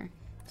 Jenner.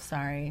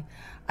 Sorry.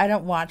 I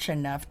don't watch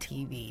enough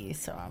TV,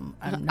 so I'm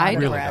I not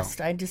don't. abreast.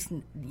 I just,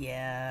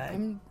 yeah,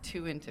 I'm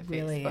too into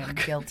really am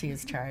Facebook. guilty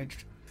as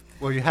charged.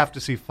 Well, you have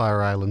to see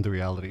Fire Island, the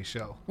reality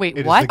show. Wait,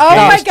 It is what? the Oh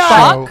my gayest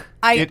God. show.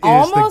 I It is the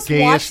almost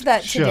gayest watched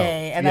that show.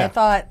 today, and Yeah. I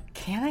thought,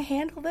 can I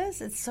handle this?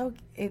 It's so,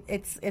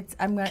 it's,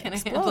 I'm gonna Can I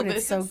explode. handle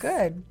It's so this?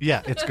 good.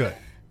 Yeah, it's good.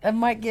 I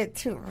might get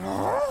too.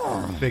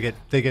 They get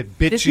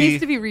bitchy. This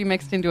needs to be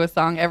remixed into a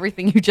song.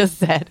 Everything you just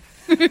said.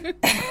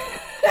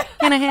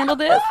 Can I handle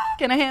this?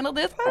 Can I handle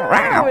this?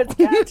 Wow, it's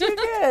got too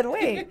good.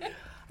 Wait,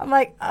 I'm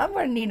like, I'm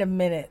gonna need a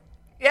minute.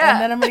 Yeah.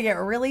 And then I'm gonna get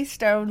really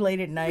stoned late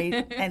at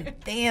night, and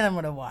then I'm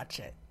gonna watch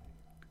it.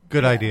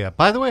 Good idea.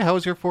 By the way, how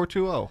was your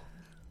 420?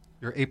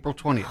 Your April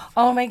 20th.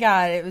 Oh my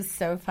god, it was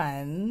so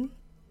fun.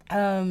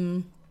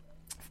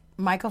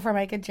 Michael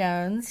Formica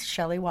Jones,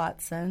 Shelley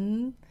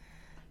Watson,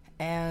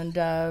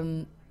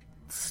 and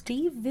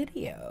Steve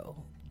Video,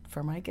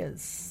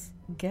 Formica's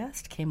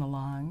guest, came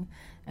along,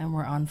 and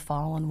we're on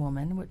Fallen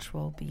Woman, which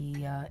will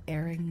be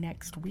airing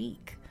next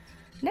week,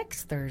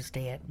 next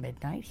Thursday at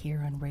midnight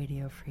here on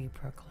Radio Free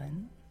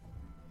Brooklyn.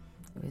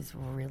 It was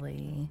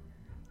really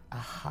a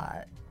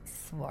hot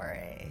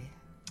soiree.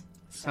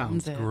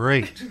 Sounds it.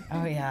 great.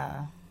 Oh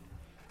yeah.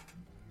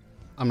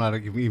 I'm not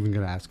even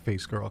going to ask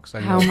Face Girl because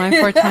I know. How my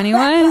 420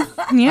 was?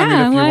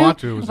 Yeah. if you why, want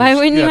to, it was why a-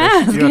 wouldn't you you had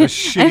a- ask? you had a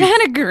shitty- I've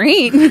had a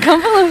great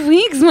couple of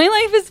weeks. My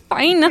life is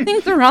fine.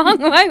 Nothing's wrong.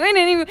 Why is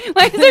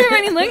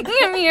everybody looking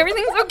at me?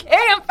 Everything's okay.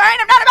 I'm fine.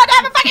 I'm not about to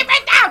have a fucking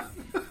breakdown.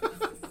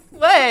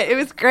 What? It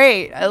was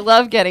great. I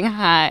love getting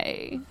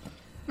high.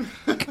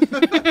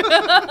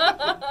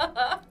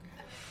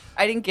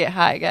 I didn't get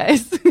high,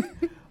 guys.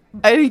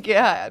 I didn't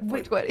get high at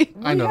 420.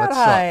 I know, We got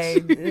that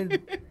sucks.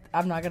 high.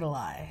 I'm not gonna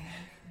lie.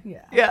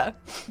 Yeah. Yeah.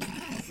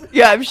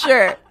 Yeah, I'm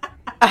sure.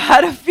 I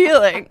had a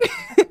feeling.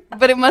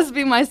 But it must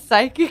be my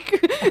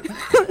psychic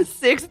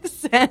sixth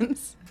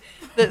sense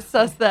that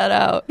sussed that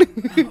out.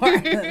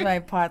 My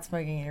pot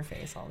smoking in your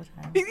face all the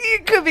time.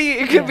 It could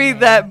be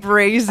that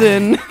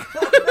brazen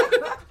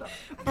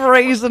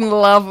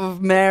love of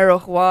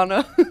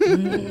marijuana.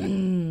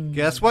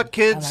 Guess what, I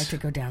kids? like to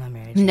go down on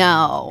Mary.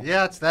 No.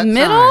 Yeah, it's that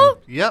Middle?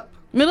 time. Yep.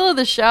 Middle of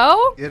the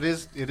show? It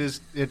is.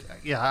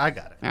 Yeah, I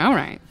got it. All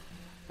right.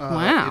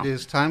 Wow. It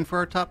is time for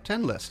our top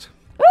 10 list.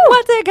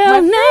 What's it My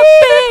gonna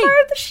favorite be?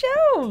 part of the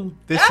show.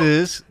 This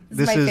is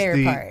my favorite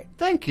the part.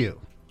 Thank you.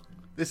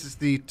 This is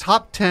the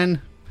top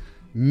 10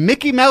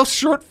 Mickey Mouse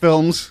short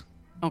films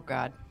Oh,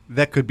 God.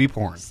 that could be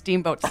porn.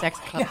 Steamboat Sex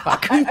Club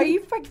fuck. Are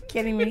you fucking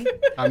kidding me?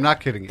 I'm not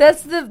kidding you.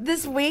 That's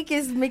this week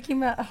is Mickey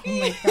Mouse. Oh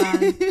my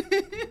god.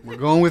 We're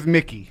going with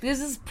Mickey.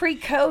 This is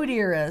pre-code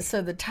era,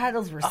 so the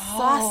titles were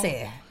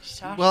saucy.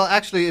 Well,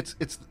 actually, it's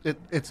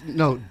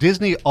no.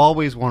 Disney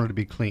always wanted to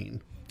be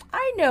clean.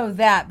 I know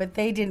that, but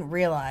they didn't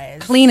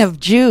realize. Clean of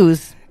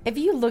Jews. If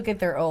you look at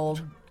their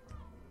old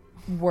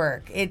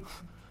work, it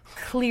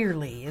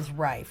clearly is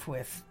rife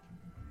with.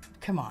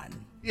 Come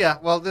on. Yeah,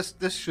 well, this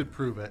should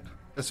prove it,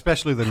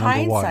 especially the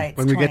number one. Hindsight's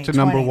When we get to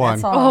number 20/20, one,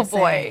 that's all Oh, I'm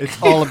saying. boy.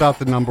 it's all about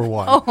the number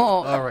one. Oh.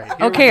 All right.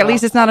 here Okay, we at go.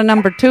 least it's not a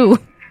number 2.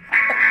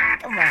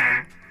 Come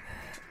on.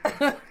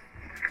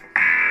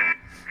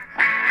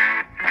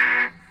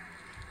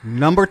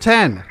 Number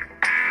 10.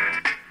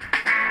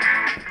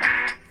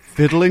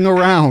 Fiddling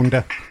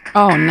around.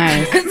 Oh,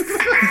 nice.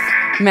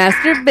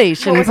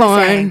 Masturbation What was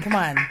I saying? porn.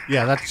 Come on.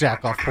 Yeah, that's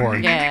jack off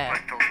porn. Yeah.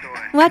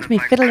 Watch me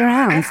fiddle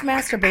around. That's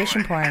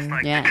masturbation porn.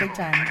 Yeah. Big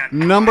time.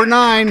 Number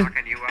 9.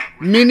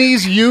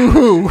 Minnie's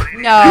Yoo-Hoo.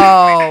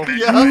 No.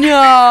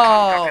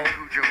 No.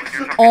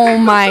 Oh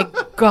my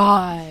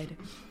God.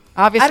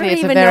 I Obviously, don't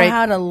it's a even very. know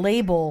how to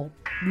label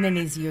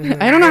Minnie's Yoo-Hoo.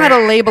 I don't know how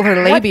to label her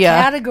What labia.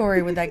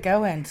 category would that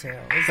go into?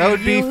 Is That it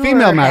would be Yoo-Hoo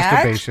female or that?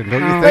 masturbation,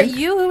 don't you But think?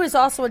 Yoo-Hoo is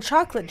also a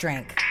chocolate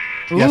drink.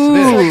 Yes, So it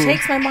it is.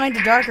 takes my mind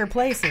to darker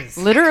places.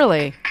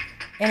 Literally.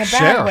 In a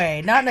Share. bad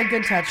way, not in a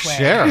good touch way.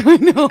 Share.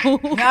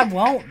 I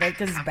won't,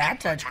 because it's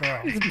bad touch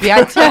girl.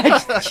 Bad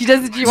touch. She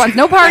does. She wants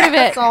no part of it.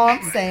 That's all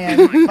I'm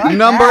saying. Fuck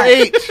Number that.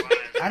 8.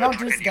 I don't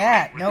do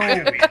scat. No.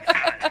 Away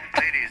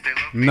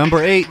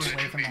Number 8.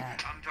 from that.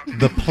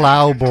 The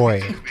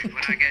Plowboy.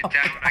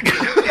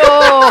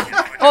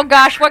 Oh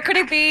gosh, what could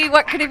it be?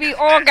 What could it be?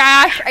 Oh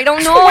gosh, I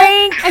don't know.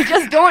 I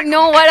just don't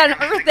know what on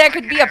earth that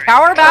could be. A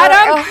power A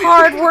bottom?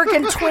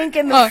 hard-working twink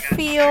in the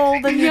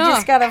field, and you Yeah.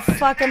 just gotta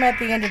fuck him at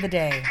the end of the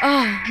day.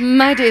 Oh,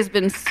 my day's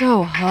been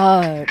so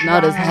hard.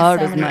 Not as Yeah, hard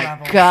so as many my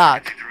levels.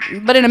 cock,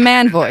 but in a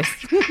man voice.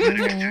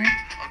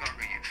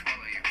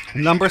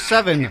 Number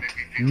 7.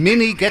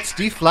 Minnie gets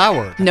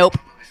deflowered. Nope.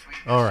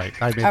 All right,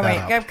 I made All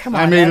that right, up. come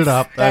on. I made it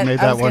that's- up. I made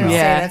that was one gonna up. say,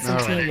 Yeah. that's some All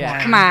right. team Yeah.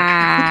 porn. Come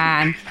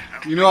on.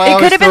 You know, I It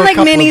always could have throw been a like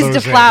couple of Minnie's those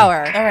in.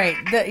 deflower. All right,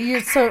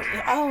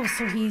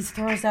 so he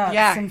throws out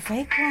Yeah. some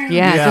fake ones.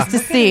 Yeah, Yeah. just to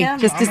Look at see. him.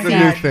 Just to Oh my The see.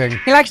 new God. thing.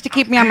 He likes to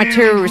keep me on my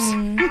toes.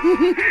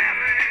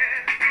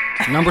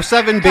 Number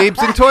 7.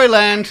 Babes in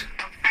Toyland.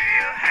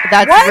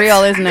 That's What?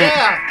 real, isn't it?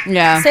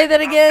 Yeah. Say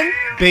that again.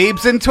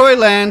 Babes in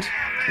Toyland.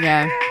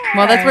 Yeah.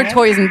 Well, that's where Alright.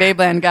 Toys and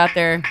Babeland got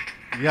their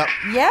Yep.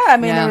 Yeah, I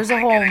mean, Yeah. there was a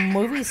whole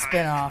movie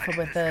spin-off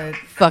with the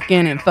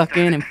fucking and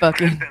fucking and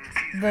fucking.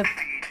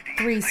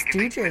 Three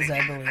Stooges,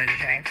 I believe,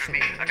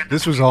 actually.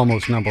 This was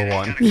almost number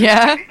 1.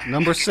 Yeah.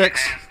 Number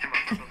 6.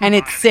 And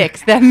it's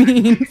 6. That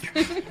means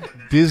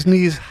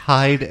Disney's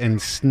Hide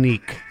and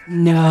Sneak.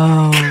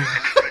 no.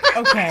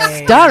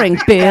 Okay. Starring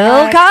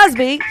Bill That-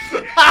 Cosby.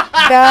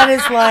 That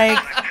is like...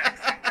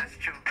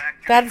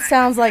 That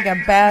sounds like a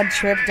bad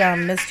trip down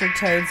Mr.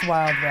 Toad's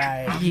Wild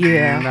Ride.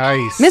 Yeah.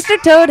 Nice.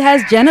 Mr. Toad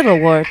has genital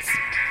warts.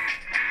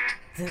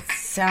 It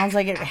sounds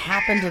like it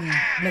happened in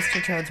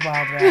Mr. Toad's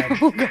Wild Ride.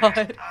 Oh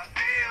God.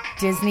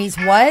 Disney's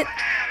what?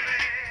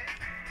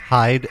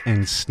 Hide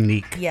and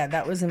Sneak. Yeah,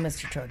 that was in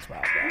Mr. Toad's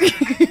Wild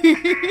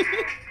Ride.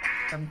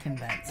 I'm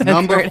convinced.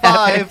 Number where it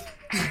 5.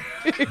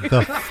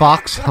 The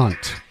Fox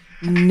Hunt.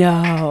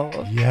 No.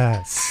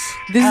 Yes.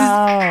 This is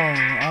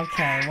Oh,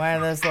 okay. One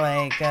of those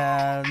like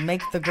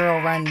make the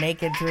girl run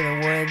naked through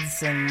the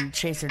woods and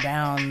chase her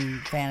down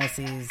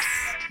fantasies.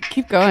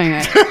 keep going.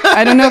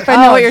 I don't know if I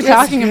know what you're just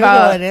talking Google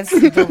about. it. It's the,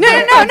 No. it's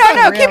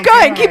a Keep real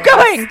going. deal. Keep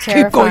going. It's Keep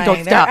going. terrifying. Don't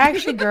There stop. are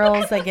actually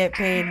girls that get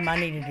paid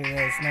money to do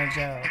this. No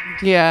joke.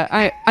 Yeah,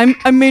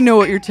 I may know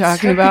what you're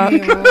talking about. You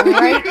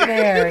right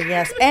there.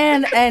 Yes,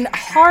 and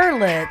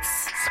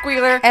Harlots.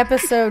 Squealer.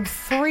 Episode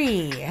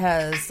 3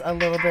 has a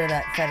little bit of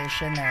that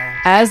fetish in there.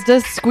 As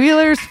does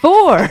Squealers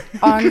 4.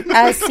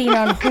 As seen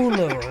on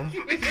Hulu.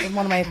 It's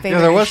one of my favorite Yeah,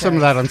 there was some of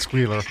shows. that on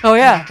Squealer. Oh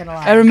yeah, not gonna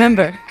lie. I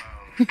remember.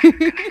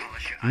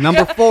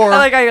 Number 4. I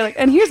like how you're like,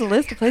 and here's a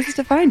list of places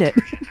to find it.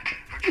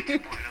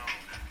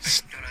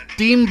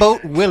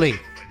 Steamboat Willie.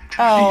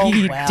 Oh,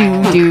 well.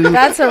 Doo-doo.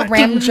 That's a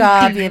rim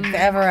job if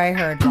ever I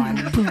heard one.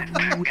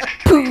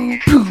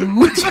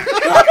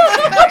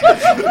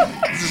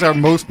 This is our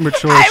most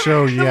mature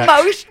show yet.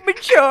 Most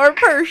mature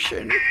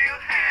person.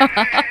 I'm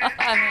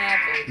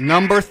happy.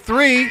 Number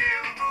 3.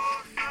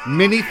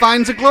 Minnie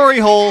finds a glory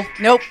hole.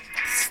 Nope.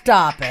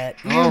 Stop it.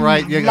 All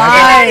right, you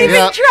lies. Even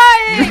yeah.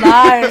 trying.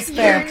 Lies,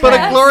 fair But a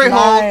press, glory hole,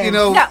 lies. you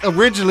know,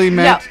 originally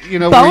meant, where you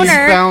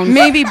boner. found.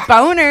 Maybe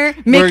boner.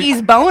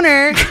 Mickey's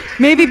boner.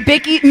 Maybe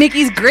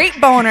Mickey's great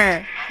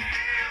boner.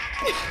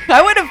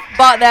 I would have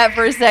bought that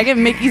for a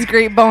second. Mickey's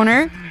great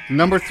boner.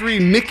 Number 3,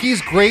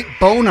 Mickey's Great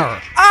Boner.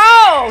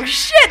 Oh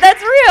shit,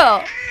 that's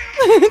real.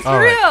 It's All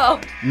right.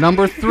 real.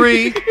 Number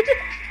 3.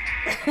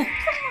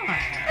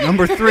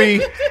 Number 3.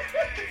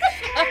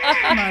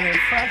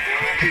 Motherfucker.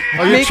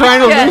 Are you Mickey-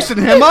 trying to yeah. loosen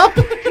him up?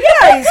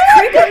 Yeah, he's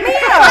creeping me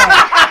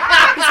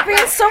out. He's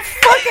being so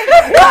fucking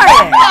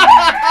quiet.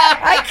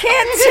 I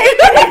can't take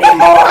it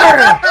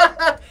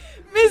anymore.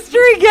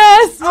 Mystery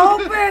guest.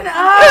 Open up,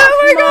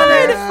 Oh my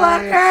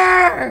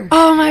motherfucker.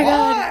 Oh my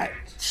god.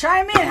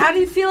 Chime in. How do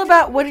you feel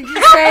about, what did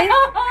you say?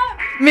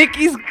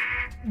 Mickey's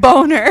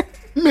boner.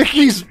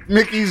 Mickey's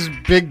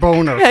big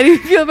boner. How do you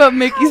feel about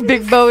Mickey's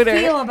big boner?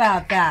 Feel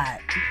about that.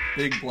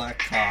 Big black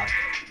cock.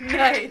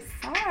 Nice.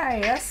 All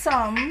right, that's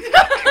something.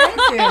 Thank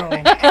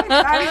you.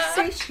 I'm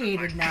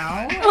satiated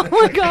now. Oh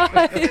my god.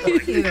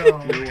 Thank you. You're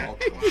welcome.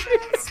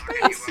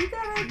 Space, you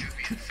gotta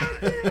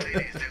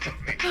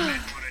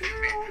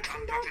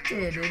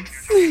connected.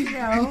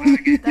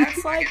 It's,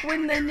 that's like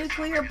when the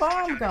nuclear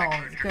bomb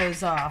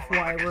goes off.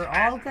 Why we're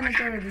all going to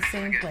go to the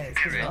same place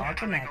because we're all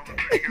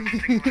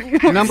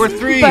connected. Number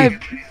 3,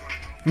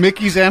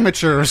 Mickey's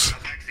Amateurs.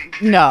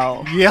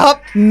 No.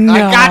 Yep. No. I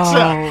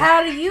gotcha.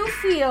 How do you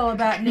feel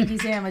about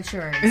Mickey's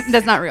Amateurs?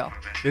 That's not real.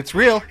 It's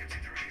real.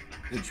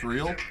 It's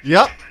real?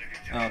 Yep.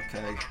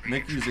 Okay.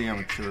 Mickey's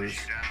Amateurs.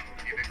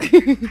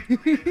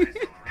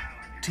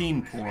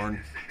 Teen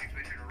porn.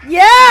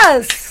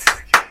 Yes!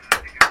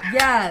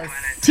 Yes.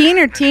 Teen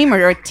or team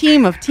or a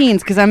team of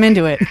teens because I'm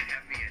into it.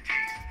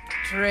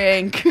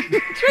 Drink.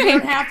 You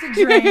don't have to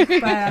drink,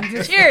 but I'm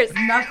just Cheers.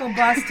 knuckle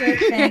busted.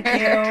 Thank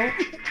you.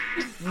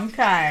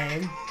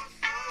 Okay.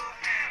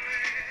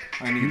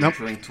 I need a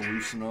drink to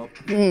loosen up.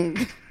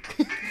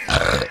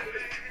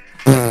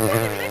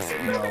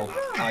 No,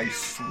 I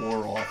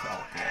swore off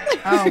alcohol.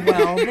 Oh,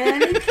 well,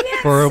 then you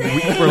can't For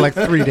say. for like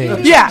 3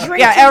 days. Yeah,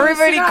 Drink yeah. to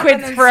Everybody loosen up quits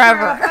and then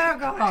forever. stir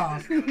up alcohol.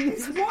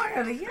 It's one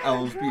or the other.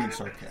 I was being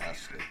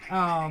sarcastic.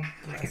 Oh,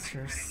 bless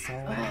your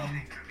soul.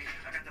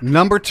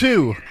 Number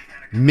 2,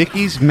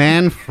 Mickey's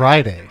Man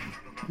Friday.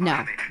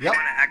 No. Yep.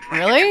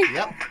 Really?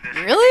 Yep.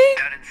 Really?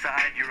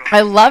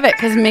 I love it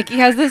because Mickey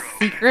has this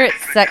secret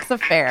sex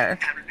affair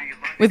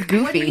with What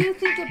do Goofy. you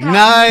think about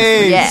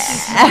Nice.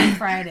 Mickey's Man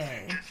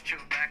Friday?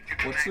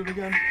 What's it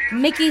again?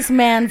 Mickey's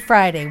Man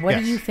Friday. What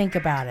Yes. do you think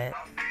about it?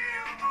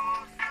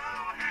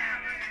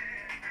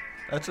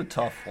 That's a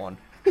tough one.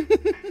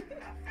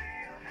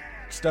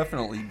 It's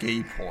definitely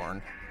gay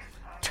porn.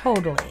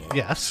 Totally.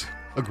 Yes.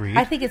 Agreed.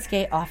 I think it's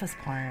gay office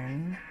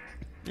porn.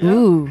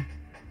 Ooh.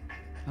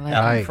 I like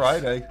Happy Nice.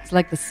 Friday. It's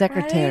like the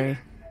secretary.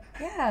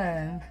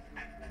 Yeah.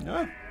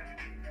 Yeah.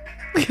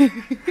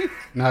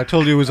 Now, I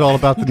told you it was all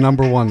about the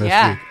number 1 this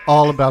Yeah. week.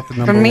 All about the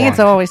number For 1. me, it's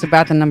always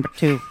about the number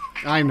 2.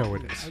 I know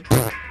it is.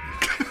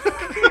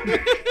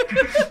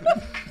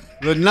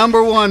 The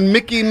number 1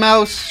 Mickey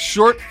Mouse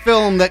short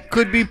film that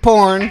could be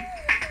porn.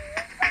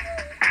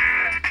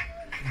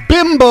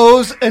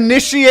 Bimbo's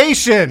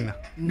Initiation.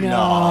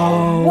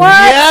 No. What?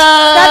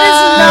 Yes!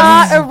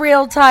 That is not a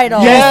real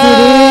title.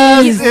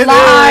 Yes, it is.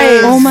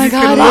 Oh my You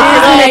God, can it look is, it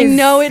and up. I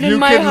know it in You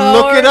my can heart.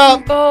 look it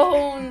up.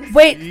 Bones.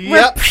 Wait,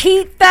 Yep.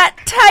 repeat that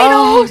title.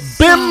 Oh,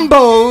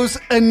 Bimbo's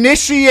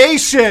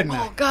Initiation.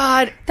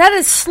 God. That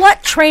is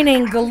slut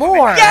training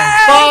galore.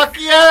 Fuck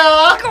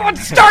yeah! God,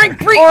 starring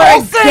Brie Or a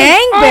Olson.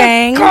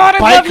 gangbang. Oh, God, I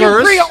love you,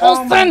 Bikers. Brie Oh,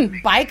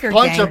 Olson. biker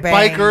Bunch of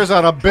gangbang. bikers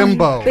on a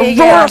bimbo. Big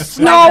Aurora ass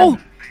Snow.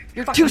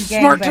 You're fucking too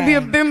smart to be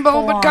a gangbang. bimbo,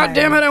 Go but on.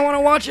 goddamn it, I want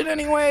to watch it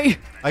anyway.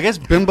 I guess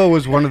Bimbo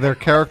was one of their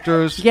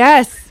characters.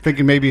 Yes.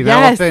 Thinking maybe an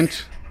Yes.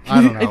 elephant.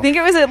 I don't know. I think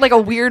it was like a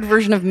weird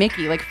version of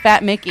Mickey, like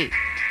Fat Mickey.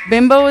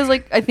 Bimbo is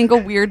like, I think, a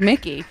weird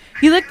Mickey.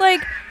 He looked like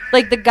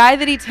the guy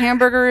that eats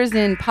hamburgers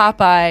in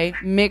Popeye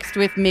mixed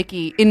with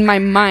Mickey in my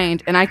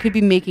mind, and I could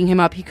be making him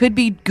up. He could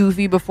be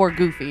Goofy before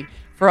Goofy,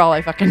 for all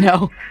I fucking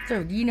know.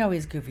 Dude, you know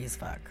he's goofy as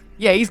fuck.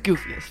 Yeah, he's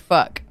goofy as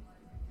fuck.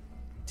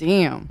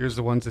 Damn. Here's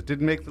the ones that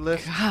didn't make the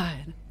list.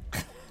 God.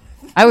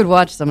 I would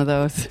watch some of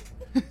those.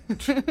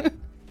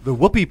 The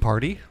Whoopee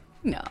Party.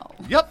 No.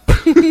 Yep.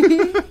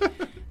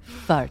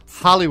 Farts.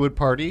 Hollywood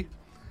Party.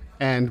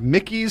 And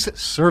Mickey's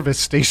Service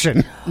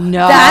Station.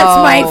 No.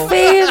 That's my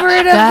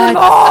favorite of them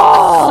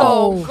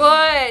all. So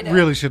good.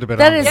 Really should have been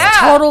That on is the Yeah.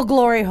 total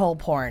glory hole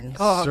porn.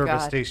 Oh,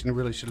 Service God. Station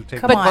really should have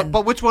taken. Come But, on.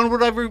 but which one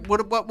would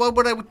what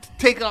would I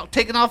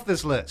taken off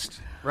this list?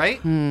 Right?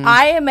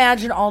 I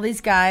imagine all these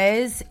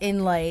guys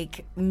in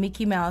like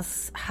Mickey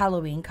Mouse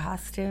Halloween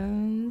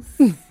costumes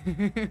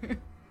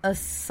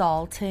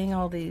assaulting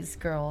all these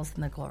girls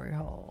in the glory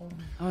hole.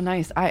 Oh,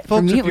 nice. For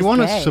Folks, me, if it you was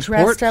want to gay.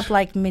 support, Dressed up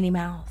like Minnie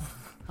Mouse.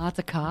 Lots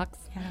of cocks.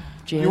 Yeah.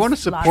 Jizz, you want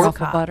to Lots support, of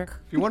cock. butter.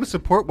 if you want to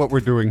support what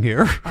we're doing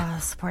here,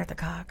 Support the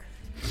cock.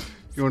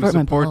 if you want to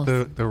Support my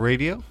support the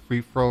radio,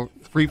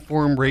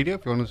 freeform radio,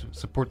 if you want to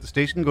support the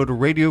station, go to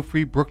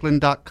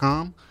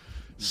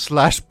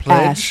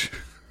radiofreebrooklyn.com/pledge.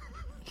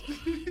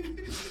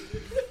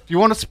 If you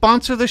want to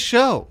sponsor the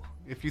show,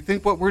 if you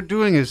think what we're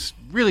doing is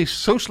really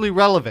socially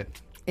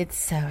relevant, It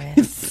so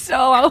is.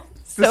 So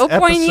this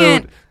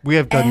poignant. episode, we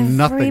have done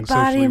nothing Everybody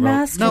socially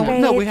relevant. No,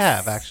 we masturbates.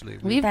 have actually.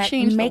 We've That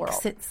changed the makes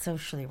world. it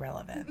socially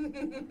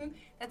relevant.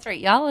 That's right.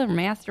 Y'all are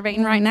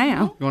masturbating right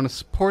now. you want to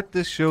support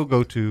this show,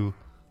 go to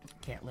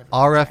Can't live.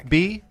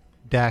 rfb-nyc/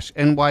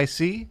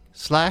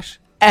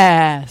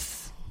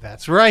 Ass.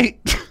 That's right.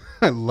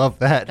 I love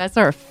that. That's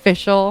our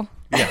official.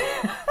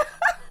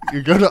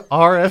 You go to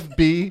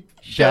rfb-nyc/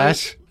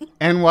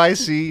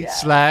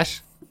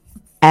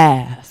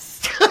 Ass.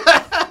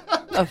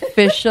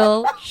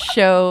 Official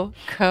show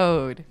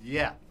code.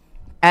 yeah.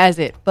 As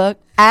it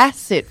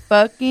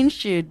fucking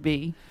should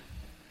be.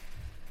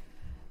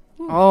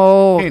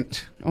 Oh.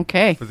 Hint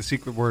Okay. for the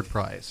secret word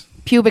prize.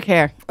 Pubic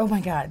hair. Oh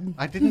my god.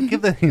 I didn't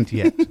give the hint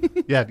yet.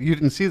 Yeah, you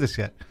didn't see this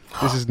yet.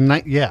 This is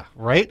yeah,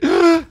 right?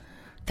 That's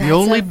the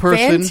only a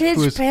person vintage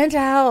who is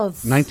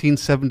penthouse.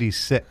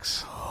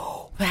 1976.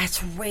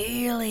 That's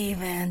really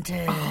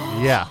vintage.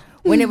 Yeah.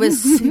 When it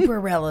was super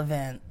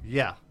relevant.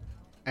 Yeah.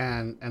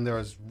 and there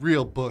was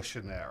real bush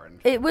in there. And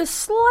It was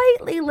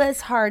slightly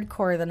less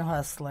hardcore than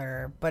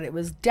Hustler, but it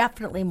was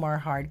definitely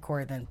more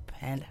hardcore than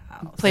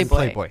Penthouse.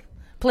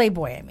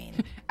 Playboy, I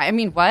mean. I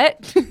mean,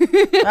 what?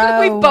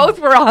 We both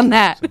were on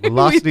that.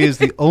 Velocity is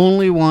the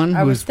only one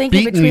I who was has thinking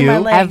beaten between you. my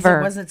legs. Ever.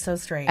 It wasn't so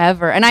straight.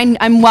 Ever. And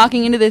I'm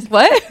walking into this,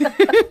 what?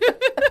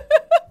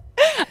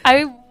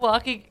 I'm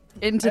walking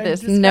into I this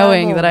just got a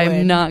knowing little that I'm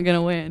win. not going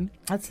to win.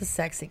 That's a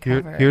sexy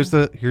cover. Here's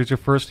your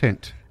first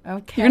hint.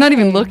 Okay. You're not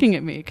even looking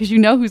at me because you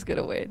know who's going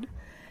to win.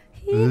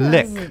 He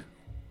Lick. doesn't-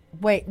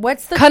 Wait,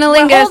 what's the...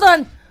 Cunnilingus.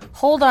 Wait,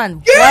 hold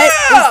on. Yeah!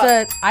 What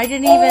is the... I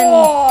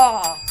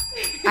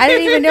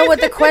didn't even know what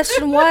the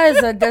question was.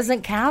 That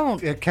doesn't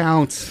count. It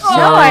counts. Oh, Sorry,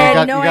 I had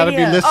you no got to be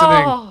idea.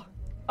 listening.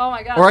 Oh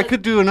my God. Or I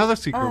could do another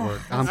secret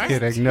word. I'm that's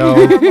kidding. No.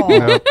 terrible.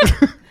 no.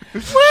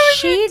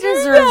 She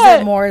deserves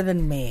it more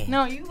than me.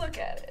 No, you look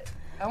at it.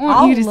 I want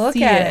I'll you to look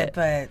see at it. it,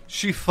 but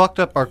She fucked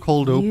up our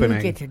cold you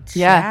opening get to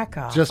Yeah. jack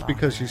off just on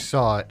because it. she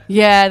saw it.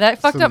 Yeah, that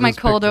fucked Some up of my those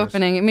cold pictures.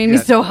 opening. It made me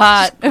Yeah, so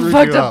hot. It screwed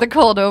fucked you up up. the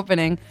cold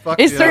opening.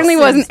 Fucked It you certainly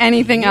up. wasn't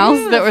anything else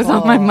that was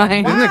on my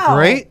mind. Isn't it Wow.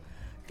 great?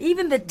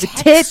 Even the tits.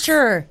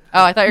 texture.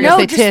 Oh, I thought you were No,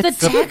 going to say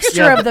just tits. the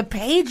texture Yeah. of the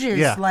pages.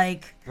 Yeah.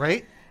 Like,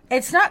 Right?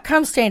 it's not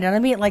cum stained. I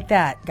don't mean it like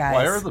that, guys.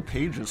 Why are the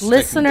pages sticking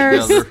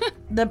Listeners, together?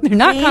 the They're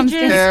not cum pages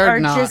stained. They're are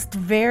not. just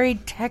very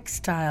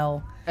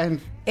textile. And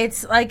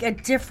It's like a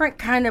different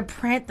kind of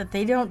print that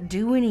they don't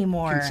do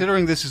anymore.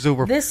 considering this is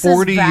over This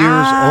 40 is years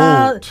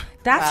val- old.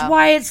 That's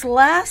why it's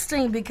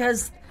lasting,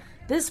 because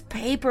this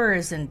paper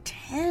is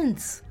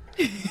intense.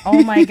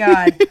 Oh my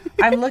God.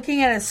 I'm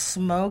looking at a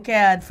smoke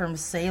ad from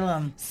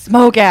Salem.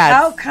 Smoke ads.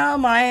 How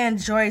come I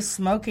enjoy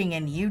smoking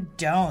and you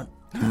don't?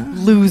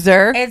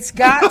 Loser. It's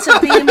got to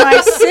be my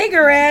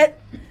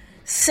cigarette.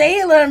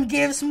 Salem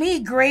gives me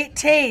great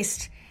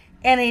taste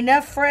and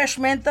enough fresh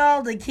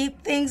menthol to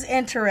keep things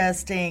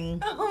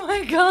interesting. Oh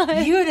my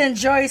God. You'd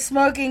enjoy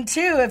smoking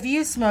too if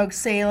you smoke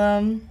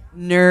Salem.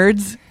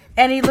 Nerds.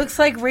 And he looks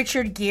like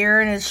Richard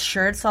Gere and his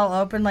shirt's all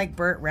open like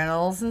Burt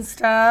Reynolds and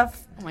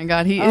stuff. Oh my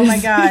God, he is. Oh my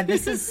God,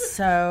 this is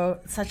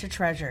such a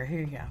treasure. Here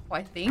you go.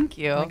 Why, thank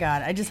you. Oh my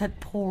God, I just had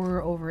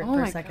pour over it Oh for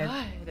my a second.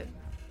 God.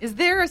 Is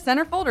there a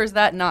centerfold or is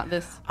that not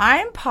this?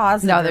 I'm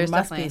positive No, there there's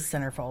must be definitely-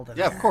 centerfold in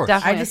Yeah, there. of course.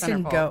 Definitely I just a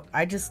didn't centerfold. go.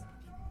 I just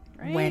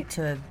Right? went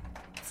to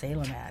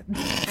Salem ad.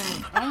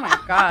 Oh my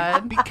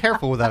God. Be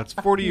careful with that. It's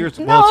 40 years.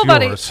 No, Well, it's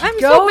buddy. yours. I'm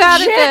Go so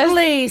bad at this.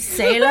 gently,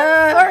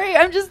 Sailor. Sorry,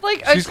 I'm just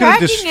like She's going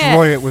to attacking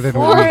destroy it within a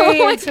Oh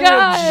week. my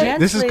God.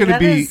 This is gonna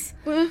be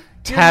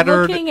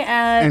tattered looking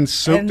at and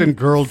soaked in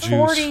girl juice.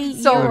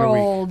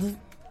 40-year-old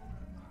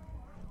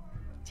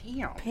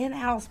Damn.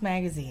 Penthouse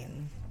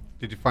magazine.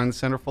 Did you find the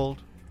centerfold?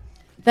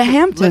 The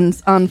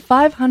Hamptons on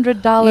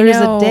 $500 You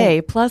know, a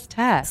day plus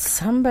tax.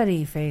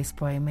 Somebody,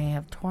 Faceboy, may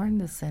have torn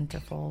the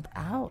centerfold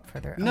out for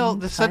their No, own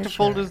the pleasure.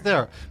 centerfold is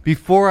there.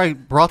 Before I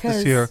brought this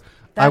 'Cause here,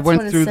 I that's went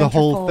what a through the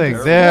whole centerfold thing.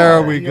 is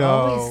There for. we You go.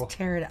 always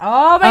tear it.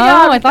 Oh my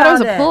God! Oh, we I thought it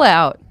was a found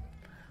pullout.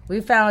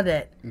 We found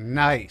it.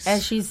 Nice.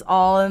 And she's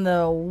all in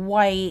the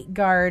white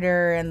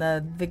garter and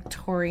the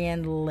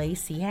Victorian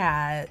lacy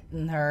hat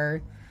and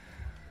her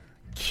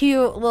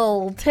cute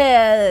little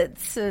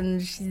tits,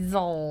 and she's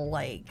all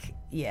like,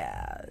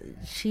 yeah,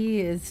 she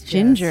is just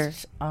Ginger.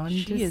 on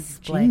She is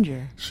display.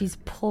 ginger. She's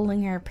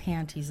pulling her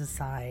panties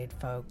aside,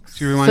 folks.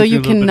 She reminds So me you a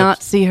little bit cannot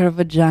of- see her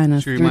vagina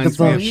She through the reminds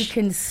me of- So bush. you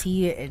can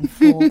see it in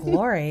full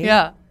glory.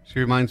 Yeah. She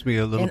reminds me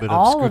a little In bit of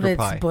all Scooter of its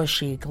Pie.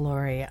 bushy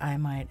glory, I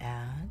might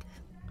add.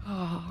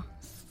 Oh,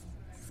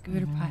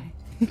 Scooter Pie.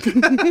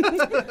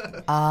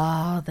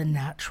 Ah, the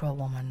natural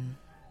woman.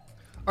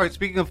 All right,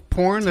 speaking of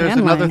porn, there's Tan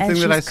another line. And thing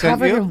she's that I sent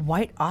covered you. in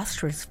white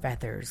ostrich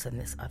feathers in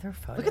this other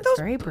photo. Look at It's those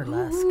very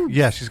burlesque.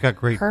 Yeah, she's got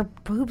great. Her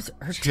boobs,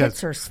 her She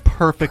tits has are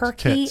perfect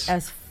perky tits.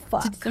 as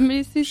fuck. Did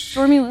somebody see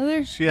Stormy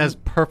Leather? She has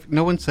perfect.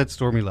 No one said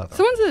Stormy Leather.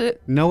 Someone said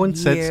it. No one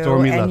said You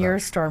Stormy and Leather. your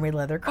Stormy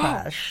Leather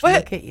crush. what?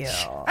 Look at you.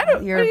 I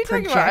don't. You're what are you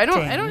talking about? I don't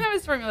projecting. have a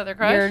Stormy Leather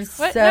crush. You're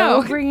What? so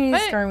No. bringing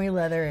What? Stormy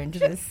Leather into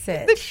the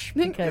sitch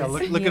because Yeah,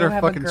 look you at her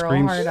have fucking a girl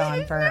screams. hard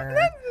on for her.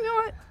 That's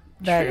not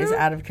That is true.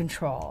 out of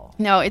control.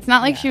 No, it's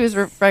not like she was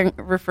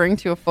referring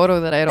to a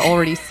photo that I had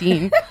already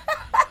seen.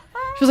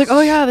 She was like, "Oh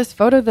yeah, this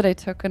photo that I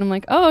took," and I'm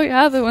like, "Oh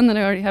yeah, the one that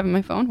I already have in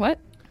my phone." What?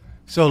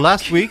 So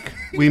last week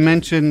we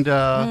mentioned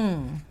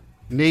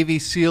Navy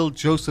SEAL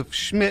Joseph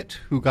Schmidt,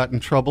 who got in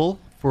trouble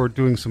for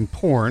doing some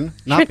porn.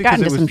 Schmidt got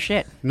into some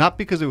shit. Not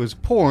because it was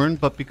porn,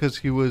 but because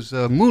he was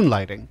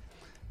moonlighting.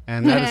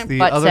 And that is the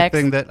Butt other sex.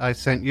 thing that I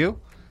sent you.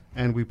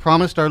 And we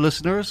promised our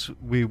listeners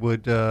we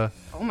would Oh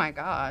my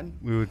god,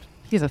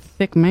 He's a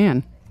thick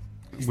man.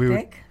 we would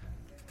Thick?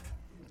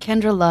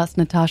 Kendra lost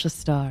Natasha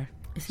Starr.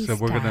 Is he so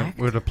we're stacked?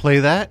 gonna play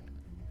that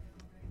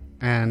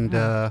and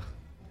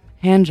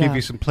Hand give job.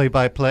 you some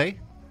play-by-play.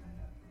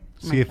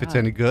 See my if it's God.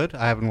 any good.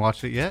 I haven't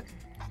watched it yet.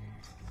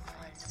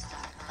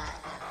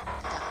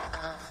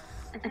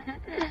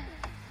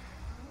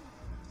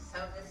 So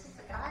this is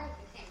the guy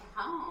who came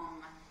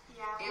home.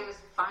 Yeah. It was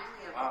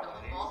finally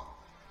available.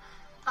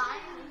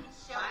 Finally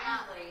showing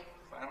up.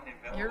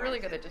 You're really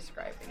good at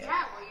describing it.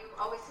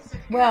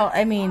 Well,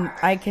 I mean,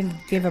 I can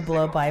give a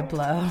blow by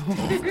blow.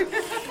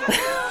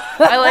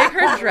 I like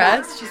her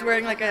dress. She's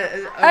wearing like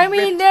a I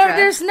mean, ripped dress.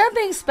 there's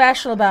nothing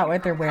special about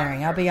what they're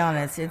wearing. I'll be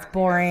honest. It's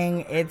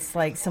boring. It's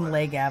like some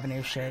Leg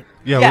Avenue shit.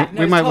 Yeah,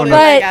 we might want to.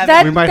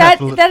 But we might have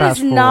to that fast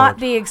is not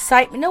forward. the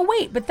excitement. No,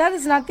 wait, but that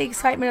is not the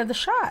excitement of the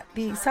shot.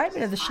 The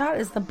excitement of the shot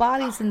is the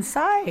bodies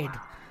inside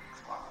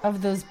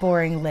of those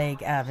boring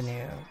Leg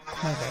Avenue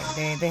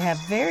clothing. They have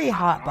very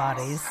hot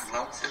bodies.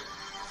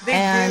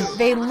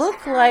 They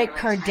look like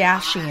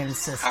Kardashian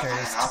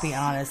sisters, to be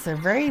honest. They're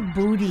very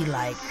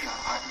booty-like.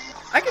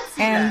 I can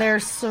see and that. they're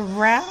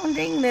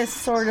surrounding this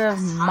sort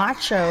of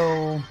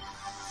macho,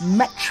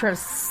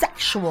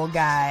 metrosexual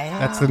guy.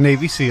 That's the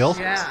Navy SEAL.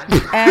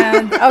 Yeah.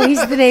 And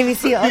he's the Navy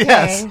SEAL. Okay.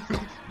 Yes.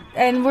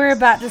 And we're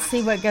about to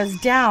see what goes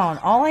down.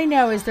 All I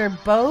know is they're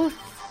both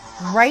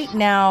right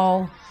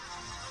now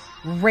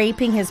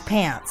raping his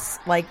pants,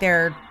 like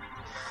they're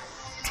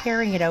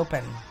tearing it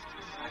open.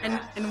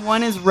 And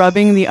one is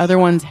rubbing the other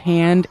one's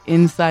hand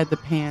inside the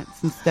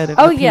pants instead of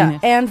Oh the yeah,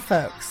 penis. and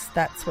folks,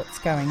 that's what's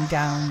going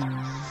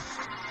down.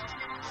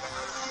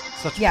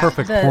 Such Yeah,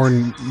 perfect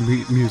porn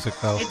music,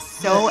 though. It's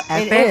so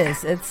epic. It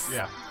is. It's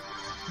Yeah.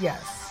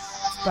 Yes.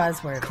 It's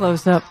buzzword.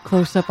 Close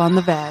up on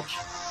the vag.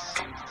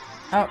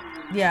 Oh,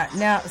 yeah.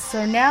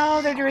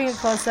 Now they're doing a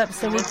close up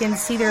so we can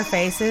see their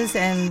faces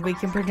and we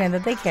can pretend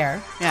that they care.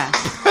 Yeah.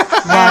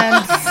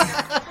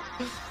 And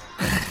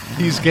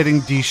He's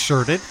getting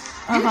de-shirted.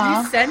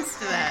 You sensed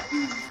that.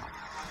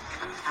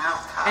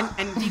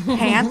 And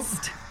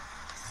de-pantsed.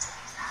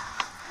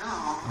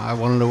 I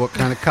want to know what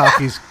kind of cock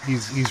he's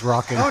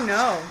rocking. Oh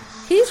no.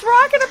 he's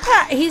rocking a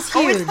pack. He's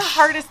huge. Oh, it's the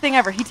hardest thing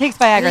ever. He takes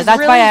Viagra. He's That's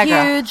really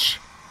Viagra. huge.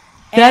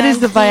 That is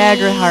and the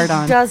Viagra he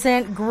hard-on.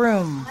 Doesn't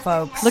groom,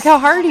 folks. Look how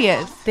hard he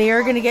is. They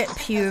are going to get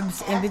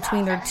pubes in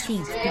between their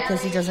teeth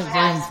because he doesn't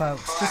groom,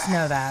 folks. Just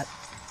know that.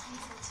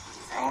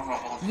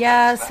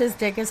 Yes, his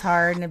dick is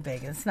hard and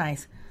big. It's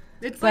nice.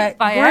 It's But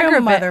like Viagra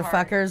groom, bit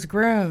motherfuckers,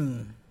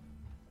 groom.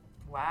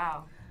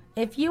 Wow.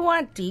 If you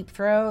want deep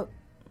throat,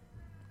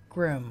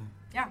 groom.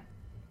 Yeah.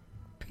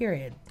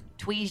 Period.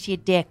 Tweeze your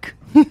dick.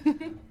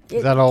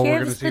 Is that all we're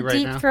Gives going to see the right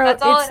deep now? throat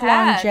That's all its it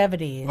had.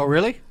 longevity. Oh,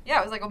 really?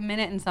 Yeah, it was like a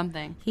minute and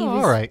something. He Oh,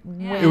 was all right.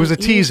 way- It was a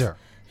he teaser.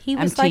 He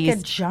I'm was like a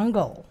teased.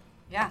 jungle.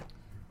 Yeah.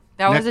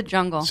 That was Ne- a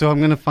jungle. So I'm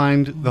going to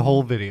find the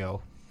whole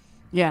video.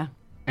 Yeah.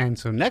 And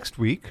so next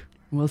week,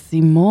 We'll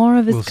see more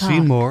of his we'll cock. see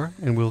more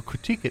and we'll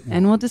critique it more.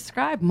 And we'll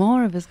describe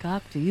more of his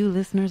cock to you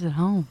listeners at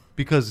home.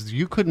 Because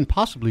you couldn't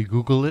possibly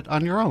Google it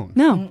on your own.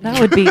 No, that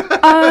would be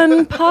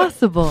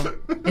impossible.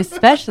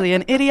 Especially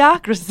in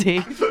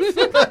Idiocracy.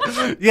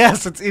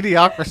 Yes, it's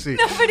Idiocracy.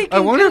 Nobody I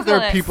can wonder if there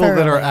Google are it. people that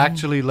are Thoroughly.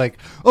 actually like,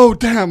 oh,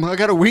 damn, I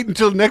got to wait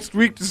until next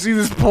week to see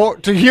this porn,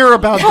 to hear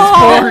about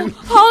this porn.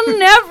 I'll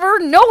never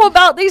know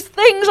about these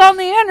things on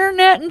the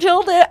internet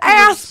until the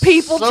ass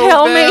people So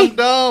tell damn me.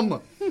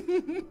 dumb.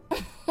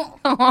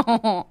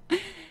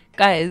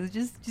 Guys,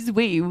 just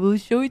wait. We'll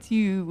show it to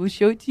you. We'll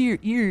show it to your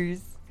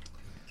ears.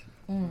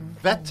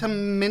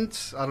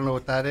 Vetements, I don't know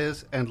what that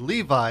is, and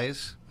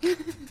Levi's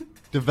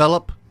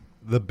develop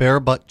the bare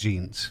butt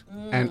jeans.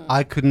 And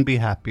I couldn't be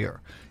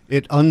happier.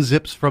 It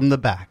unzips from the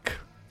back.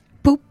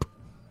 Boop.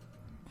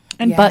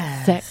 And butt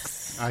Yes.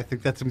 sex. I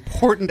think that's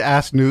important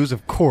ass news,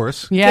 of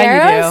course. Yeah,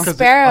 Garrow you do. 'Cause it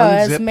Sparrow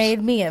has unzips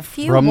made me a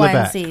few from the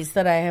back. onesies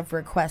that I have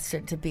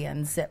requested to be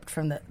unzipped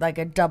from the like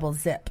a double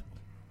zip.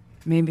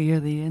 Maybe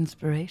you're the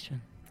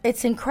inspiration.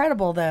 It's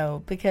incredible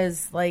though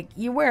because like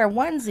you wear a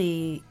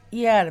onesie,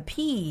 you gotta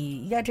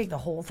pee, you gotta take the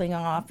whole thing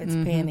off. It's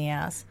a pain in the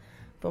ass.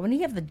 But when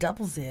you have the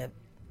double zip,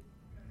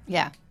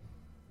 Yeah.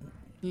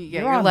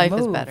 you're Your on life the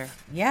is move. better.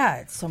 Yeah,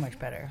 it's so much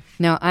better.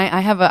 Now,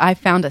 I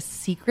found a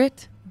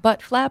secret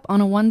butt flap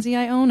on a onesie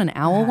I own, an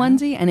owl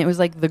onesie, and it was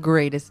like the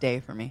greatest day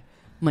for me.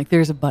 I'm like,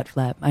 there's a butt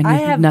flap. I I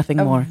need have nothing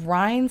a more.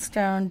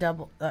 rhinestone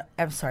double.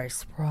 I'm sorry,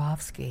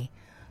 Swarovski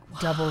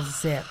double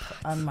zip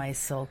on my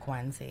silk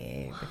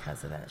onesie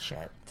because of that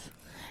shit.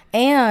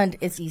 And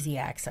it's easy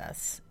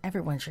access.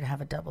 Everyone should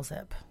have a double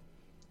zip.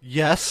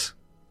 Yes.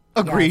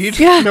 Agreed.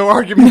 Yeah. No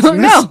arguments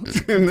in No.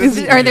 this. In this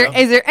Is video.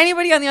 there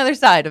anybody on the other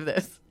side of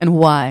this? And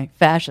why?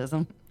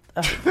 Fascism.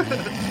 By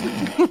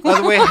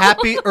the way,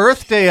 happy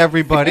Earth Day,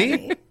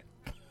 everybody.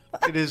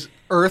 It is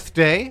Earth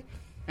Day,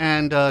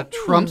 and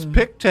Trump's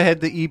pick to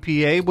head the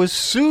EPA was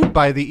sued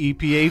by the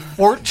EPA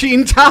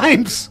 14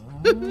 times.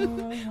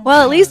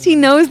 Well, at least he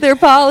knows their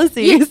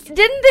policies.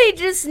 Didn't they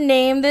just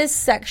name this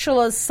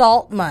Sexual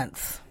Assault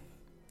Month?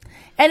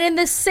 And in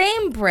the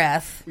same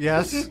breath,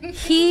 Yes.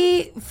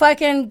 he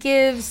fucking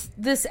gives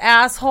this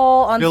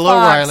asshole on Bill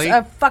Fox O'Reilly.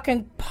 a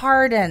fucking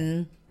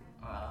pardon.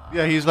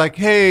 Yeah, he's like,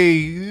 hey,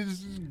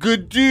 he's a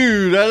good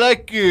dude. I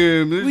like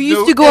him. There's We used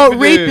no to go out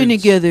raping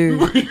evidence."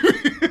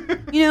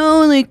 together. You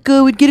know, like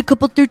we'd get a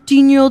couple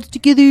 13-year-olds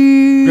together.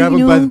 Grab you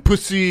him by know. the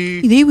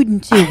pussy. They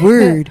wouldn't say a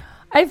word.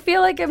 I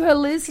feel like I'm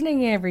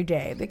hallucinating every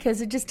day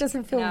because it just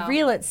doesn't feel No.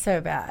 real. It's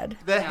so bad.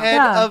 The head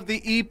Yeah. of the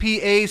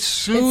EPA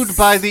sued It's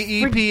by the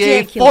EPA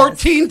ridiculous.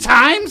 14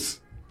 times?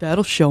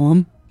 That'll show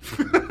him.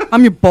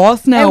 I'm your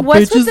boss now, And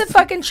what's bitches. with the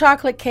fucking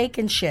chocolate cake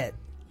and shit?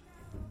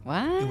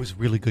 What? It was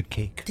really good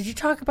cake. Did you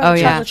talk about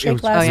yeah. chocolate It shake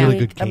was last really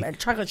week? good cake.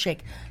 Chocolate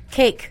shake.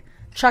 Cake.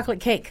 Chocolate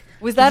cake.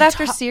 Was that Did you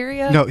after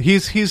Syria? No,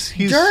 he's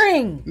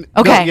During. No,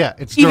 Okay. yeah,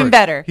 it's Even during.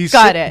 better. He's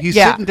Got it. He's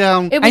Yeah. sitting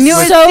down. It I was knew it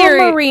was so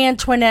Syria. Marie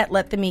Antoinette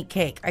let them eat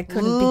cake. I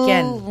couldn't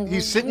begin.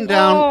 He's sitting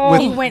down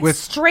with He went with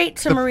straight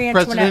to the Marie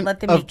Antoinette president let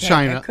them of eat cake.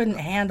 China. I couldn't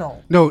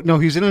handle. No,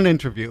 he's in an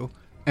interview,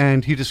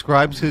 and he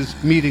describes his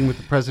meeting with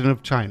the president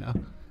of China,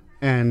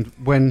 and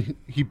when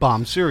he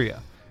bombed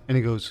Syria, and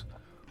he goes,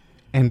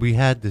 and we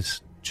had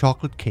this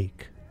chocolate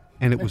cake,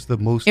 and it was the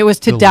most It was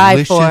to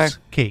die for. delicious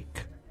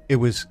cake. It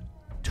was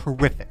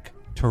terrific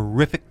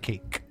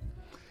cake.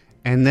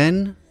 And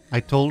then I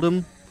told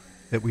him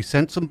that we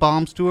sent some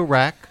bombs to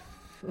Iraq,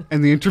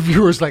 and the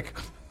interviewer's like,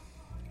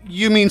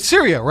 "You mean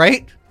Syria,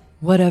 right?"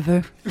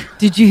 Whatever.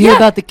 Did you hear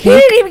about the He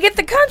cake? didn't even get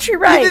the country He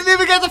right. didn't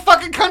even get the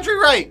fucking country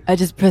right. I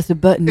just pressed a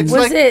button. It's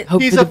Was like it-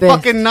 Hope he's for a the best.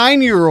 fucking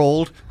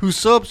 9-year-old who's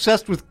so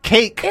obsessed with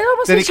cake It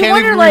almost that he makes you can't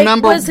wonder, even like,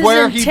 remember was his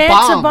where he intent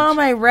bombed. to bomb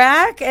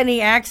Iraq and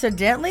he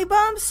accidentally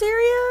bombed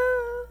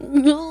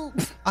Syria?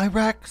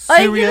 Iraq, Like,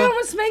 Syria. it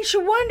almost makes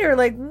you wonder,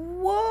 like,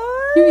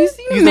 what? Have you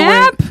seen the Either way,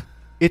 map?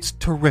 it's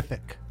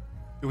terrific.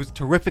 It was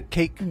terrific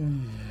cake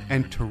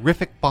and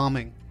terrific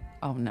bombing.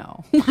 Oh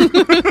no.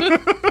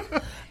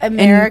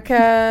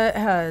 America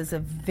has a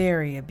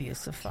very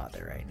abusive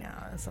father right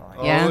now. That's all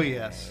I Yeah. Oh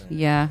yes.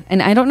 Yeah,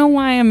 and I don't know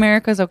why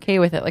America's okay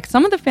with it. Like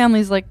some of the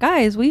families, like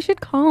guys, we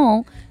should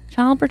call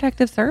Child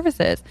Protective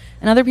Services,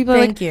 and other people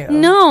Thank are like, you.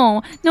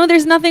 no,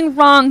 there's nothing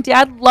wrong.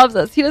 Dad loves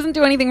us. He doesn't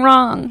do anything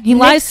wrong. He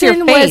lies to your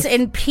Nixon was face.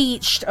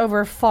 impeached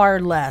over far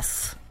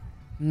less.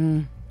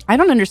 I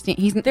don't understand.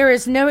 He's There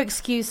is no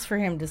excuse for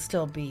him to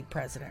still be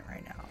president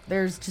right now.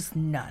 There's just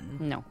none.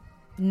 no.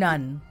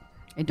 None.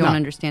 I don't No.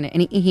 understand it.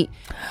 And he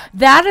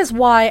That is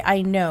why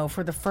I know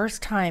for the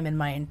first time in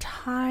my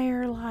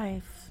entire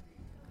life,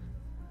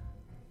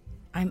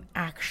 I'm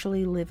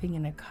actually living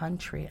in a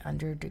country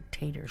under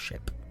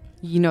dictatorship.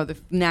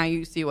 now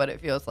you see what it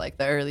feels like,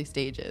 the early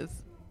stages.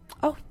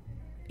 Oh,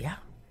 yeah.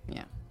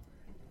 Yeah,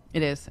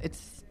 it is.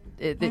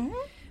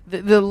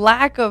 The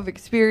lack of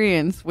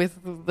experience with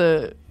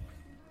the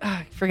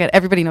forget.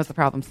 Everybody knows the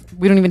problems.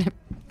 We don't even have.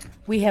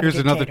 We have Here's a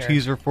another dictator.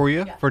 teaser for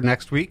you for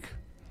next week.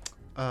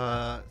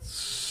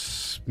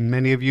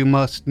 Many of you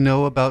must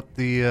know about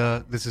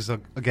the. This is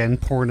again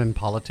porn and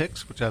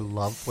politics, which I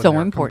love. When So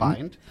they're important.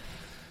 Combined.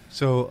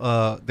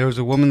 So there was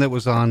a woman that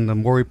was on the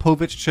Maury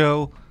Povich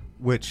show,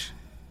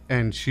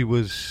 and she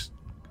was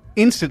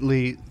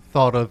instantly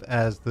thought of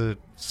as the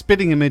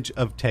spitting image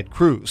of Ted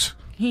Cruz.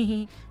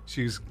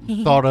 She's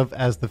thought of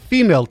as the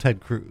female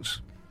Ted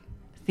Cruz.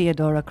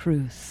 Theodora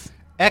Cruz.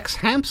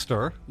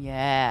 Ex-Hamster,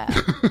 Yeah.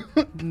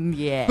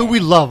 Yeah. who we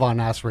love on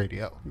Ass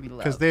Radio love.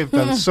 because they've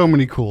done so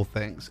many cool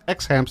things.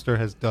 Ex-Hamster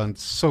has done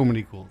so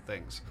many cool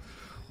things.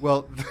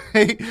 Well,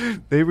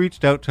 they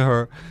reached out to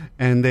her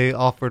and they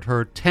offered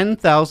her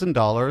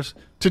 $10,000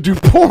 to do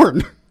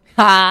porn.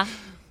 Ha.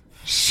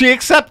 She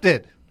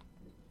accepted.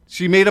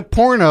 She made a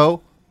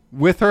porno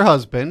with her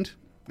husband.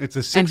 It's a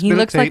 6-minute And he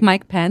looks like tape.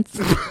 Mike Pence.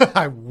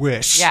 I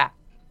wish. Yeah.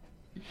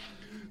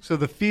 So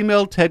the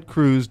female Ted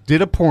Cruz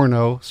did a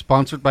porno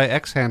sponsored by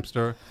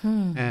Ex-Hamster,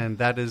 and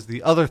that is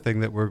the other thing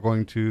that we're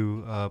going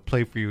to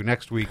play for you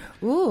next week.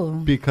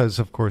 Ooh. Because,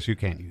 of course, you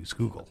can't use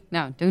Google.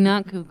 No, do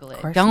not Google it.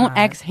 course Don't not.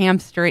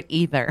 Ex-Hamster it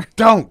either.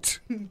 Don't!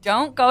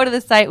 Don't go to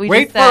the site we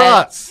Wait just for said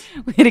us!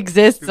 it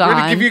exists We're on.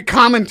 going to give you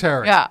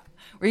commentary. Yeah.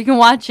 Where you can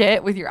watch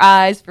it with your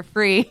eyes for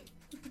free.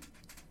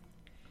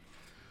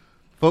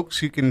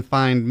 Folks, you can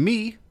find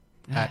me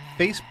at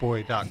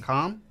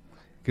faceboy.com. You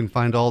can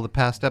find all the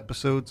past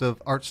episodes of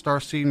Art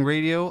Star Scene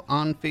Radio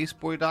on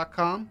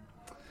faceboy.com.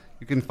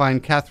 You can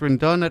find Catherine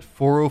Dunn at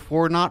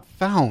 404 Not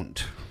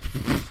Found.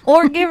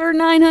 Or give her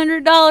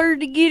 $900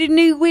 to get a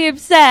new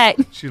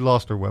website. She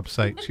lost her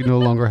website. She no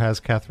longer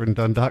has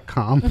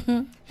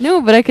catherinedunn.com.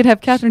 No, but I could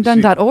have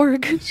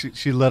catherinedunn.org.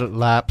 She let it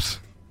lapse.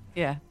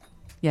 Yeah.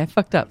 Yeah, I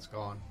fucked up. It's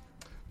gone.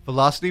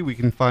 Velocity, we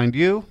can find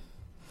you.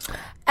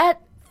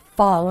 At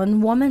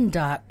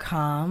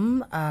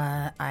fallenwoman.com,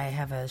 I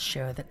have a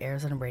show that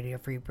airs on Radio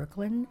Free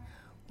Brooklyn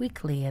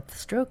weekly at the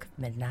stroke of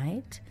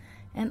midnight,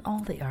 and all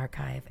the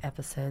archive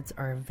episodes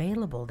are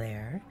available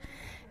there.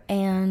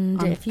 And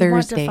On if you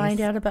want to Thursdays.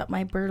 find out about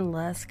my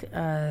burlesque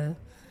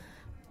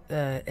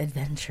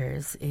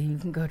adventures, you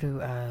can go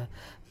to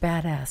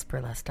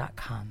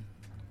badassburlesque.com.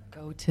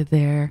 Go to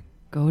there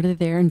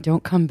and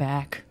don't come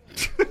back.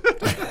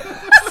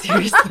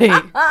 Seriously.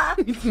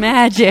 It's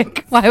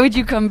magic. Why would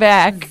you come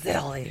back?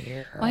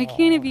 Why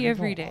can't it be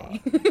every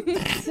day?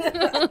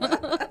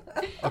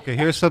 Okay,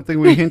 here's something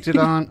we hinted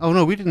on. Oh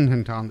no, we didn't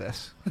hint on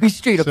this. We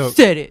straight up So-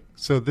 said it.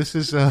 So this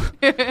is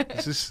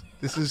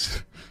this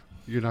is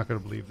you're not going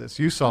to believe this.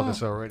 You saw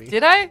this already.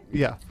 Did I?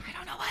 Yeah. I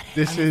don't know what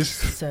this is.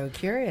 So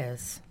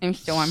curious. I'm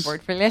still on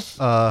board for this.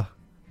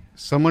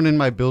 Someone in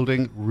my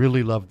building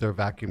really loved their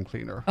vacuum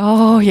cleaner.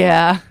 Oh,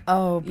 yeah.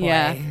 Oh, boy.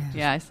 Yeah.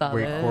 Yeah, I saw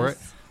Wait this. for it.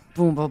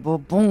 boom, boom,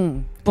 boom,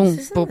 boom, boom,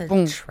 This is boom, in the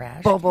boom,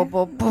 trash boom, boom, can?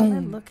 boom,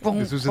 boom, Look at boom.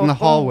 This was boom, in the boom.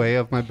 hallway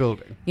of my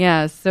building.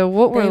 Yeah. So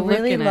what we're They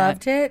really looking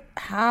loved at it.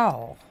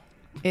 How?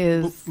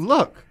 is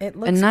Look. It a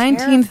looks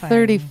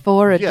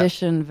 1934 Yeah.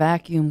 edition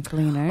vacuum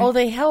cleaner. Oh,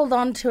 they held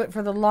on to it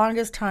for the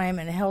longest time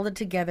and held it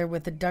together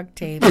with the duct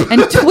tape.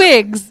 and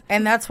twigs.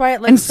 And that's why it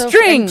And looks so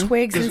string. and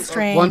twigs and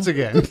string. Once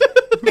again.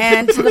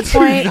 And to the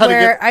point gotta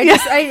where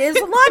get- it's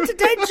a lot to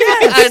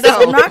digest.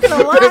 I'm not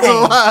gonna lie. It's a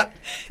lot.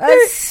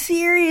 That's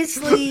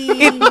seriously,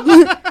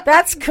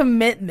 that's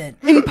commitment.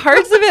 And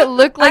parts of it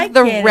look I like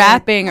the get it.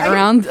 wrapping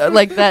around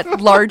like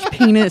that large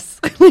penis.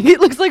 Like it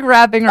looks like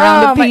wrapping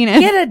around a penis.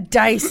 Get a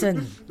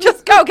Dyson.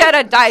 Just go get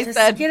a Dyson.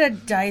 Just get a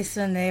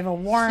Dyson. They have a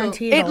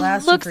warranty. It It'll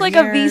last you looks for like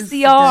a years. VCR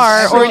It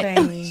does or-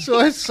 everything. So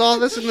I saw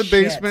this in the Shit.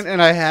 basement,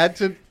 and I had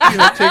to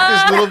take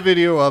this little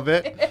video of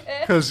it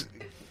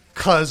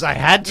because I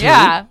had to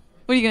Yeah.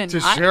 What are you gonna to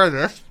not? share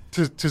this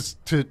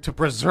to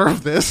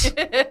preserve this.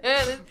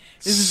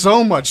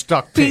 So much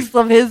duct tape. Piece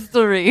of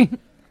history.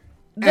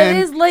 That And-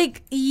 is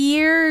like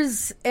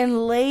years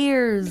and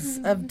layers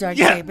of duct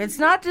Yeah. tape. It's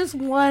not just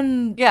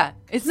one Yeah.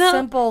 It's not.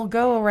 simple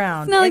go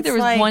around. It's not like there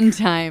was one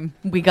time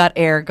we got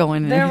air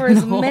going in. There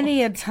was the hole.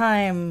 many a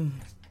time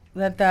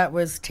that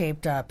was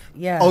taped up.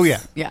 Yes. Oh yeah.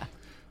 Yeah.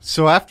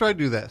 So after I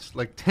do this,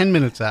 like 10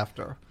 minutes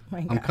after, My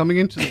I'm God. coming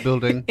into the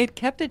building, It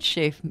kept its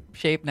shape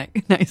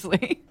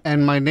nicely.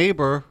 and my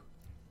neighbor,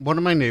 one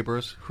of my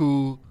neighbors,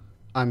 who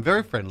I'm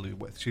very friendly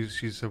with,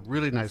 she's a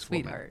really nice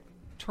woman, Sweetheart.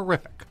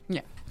 terrific.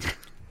 Yeah.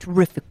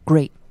 Terrific.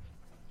 Great.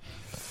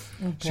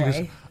 She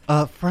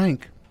goes,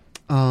 Frank,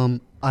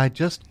 I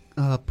just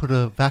put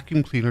a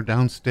vacuum cleaner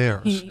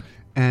downstairs,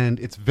 and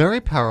it's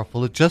very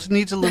powerful. It just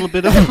needs a little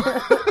bit of.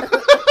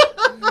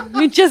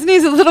 It just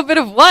needs a little bit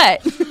of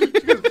what?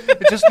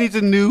 It just needs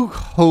a new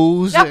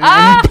hose and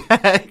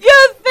bag.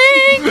 You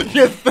think?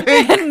 You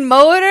think? And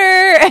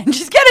motor, and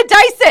just get a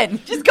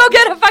Dyson. Just go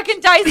get a fucking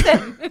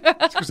Dyson.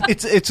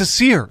 It's a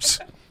Sears.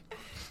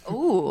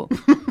 Ooh,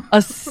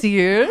 a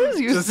Sears,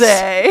 you Just-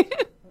 say?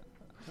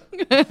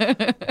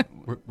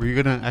 Were you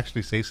gonna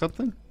actually say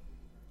something?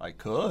 I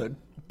could.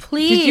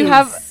 Please. Did you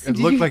have? It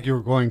looked like you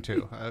were going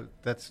to.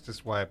 That's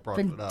just why I brought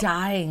been it up.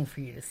 dying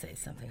for you to say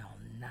something all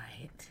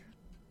night.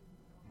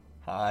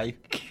 Hi.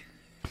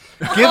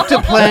 Give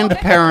to Planned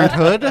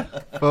Parenthood,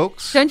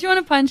 folks. Don't you want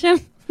to punch him?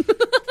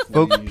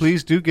 Folks,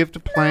 please do give to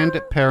Planned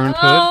Parenthood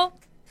Oh,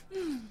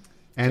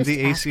 and Just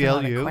the ask a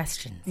lot of ACLU.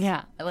 questions.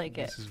 yeah, I like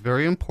it. This is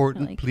very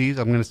important. I like Please,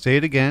 I'm going to say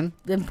it again.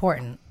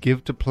 Important.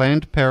 Give to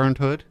Planned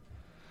Parenthood.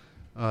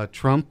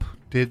 Trump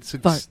did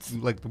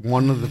Farts. like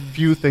one of the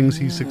few things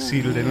he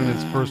succeeded in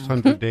his first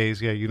 100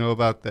 days. Yeah, you know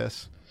about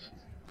this.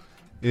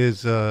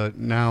 Is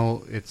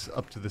now it's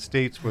up to the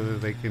states whether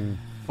they can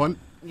fund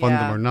Yeah.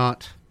 them or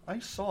not. I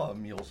saw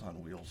Meals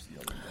on Wheels the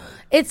other day.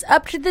 It's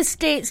up to the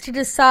states to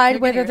decide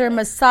Look whether at they're it.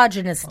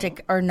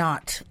 misogynistic or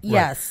not.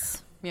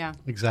 Yes. Yeah,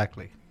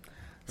 Exactly.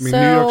 I mean, New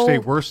York So-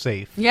 State, we're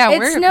safe. yeah. It's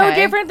we're no okay.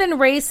 different than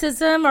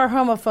racism or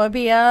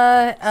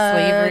homophobia.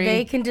 Slavery.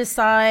 They can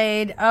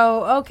decide,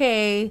 oh,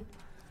 okay,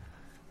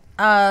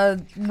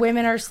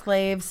 women are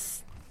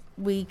slaves.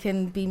 We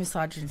can be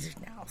misogynistic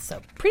now.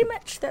 So pretty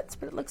much that's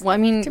what it looks Well, I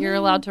like. mean, to you're me.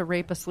 allowed to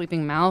rape a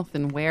sleeping mouth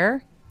and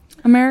where?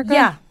 America?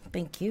 Yeah.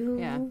 Thank you.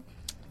 Yeah.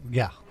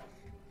 Yeah.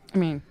 I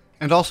mean,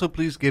 And also,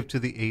 please give to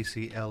the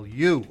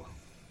ACLU.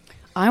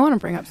 I want to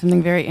bring up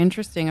something very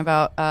interesting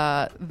about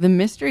the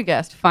mystery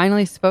guest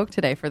finally spoke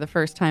today for the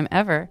first time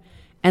ever.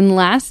 And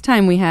last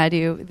time we had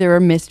you, there were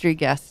mystery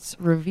guests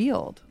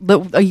revealed.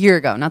 A year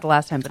ago, not the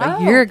last time, but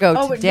a year ago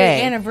Oh, today.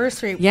 the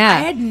anniversary. Yeah, I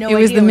had no it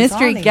was idea the it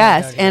mystery on a year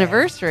guest ago today.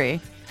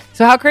 anniversary.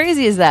 So how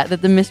crazy is that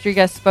the mystery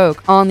guest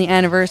spoke on the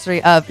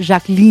anniversary of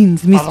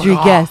Jacqueline's mystery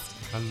guest?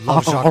 I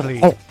love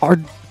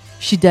Jacqueline.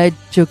 She died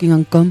choking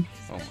on cum,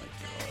 Oh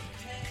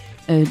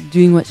my god.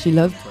 doing what she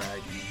loved.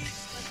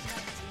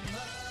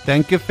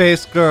 Thank you,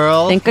 Face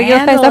Girl. Thank you,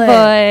 Handle Festa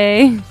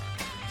it. boy.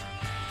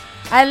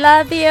 I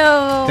love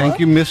you. Thank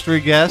you,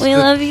 mystery guest. We that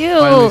love you.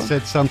 Finally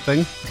said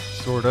something,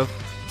 sort of.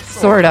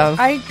 Sort of.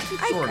 I'm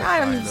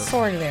kinda.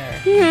 sort of there.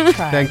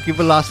 Tried. Thank you,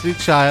 Velocity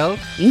Child.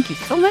 Thank you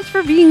so much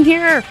for being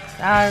here.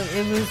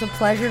 It was a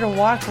pleasure to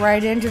walk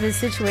right into the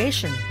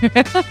situation.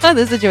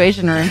 The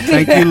situation room.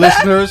 Thank you,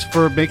 listeners,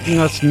 for making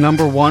us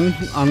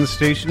 #1 on the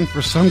station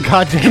for some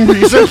goddamn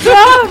reason.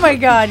 Oh my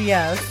God,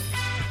 yes.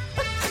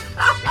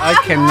 I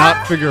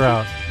cannot figure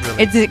out.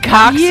 Really. It's it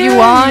cocks you, You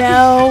want?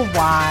 know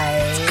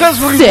why? Because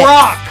we Sick.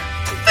 rock.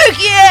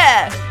 Fuck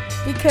yeah!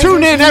 Because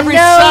Tune there's in every no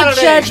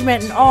Saturday.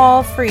 judgment and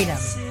all freedom.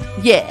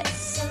 Yeah.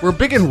 We're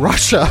big in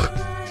Russia.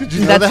 Did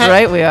you know That's that?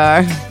 right, we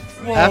are.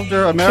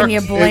 After America, Can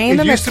you blame it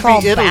them? used It's to be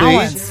called Italy.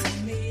 balance.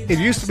 It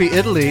used to be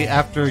Italy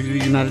after the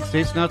United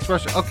States. Now it's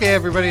Russia. Okay,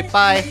 everybody,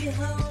 bye.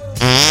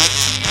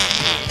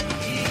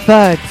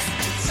 Bugs.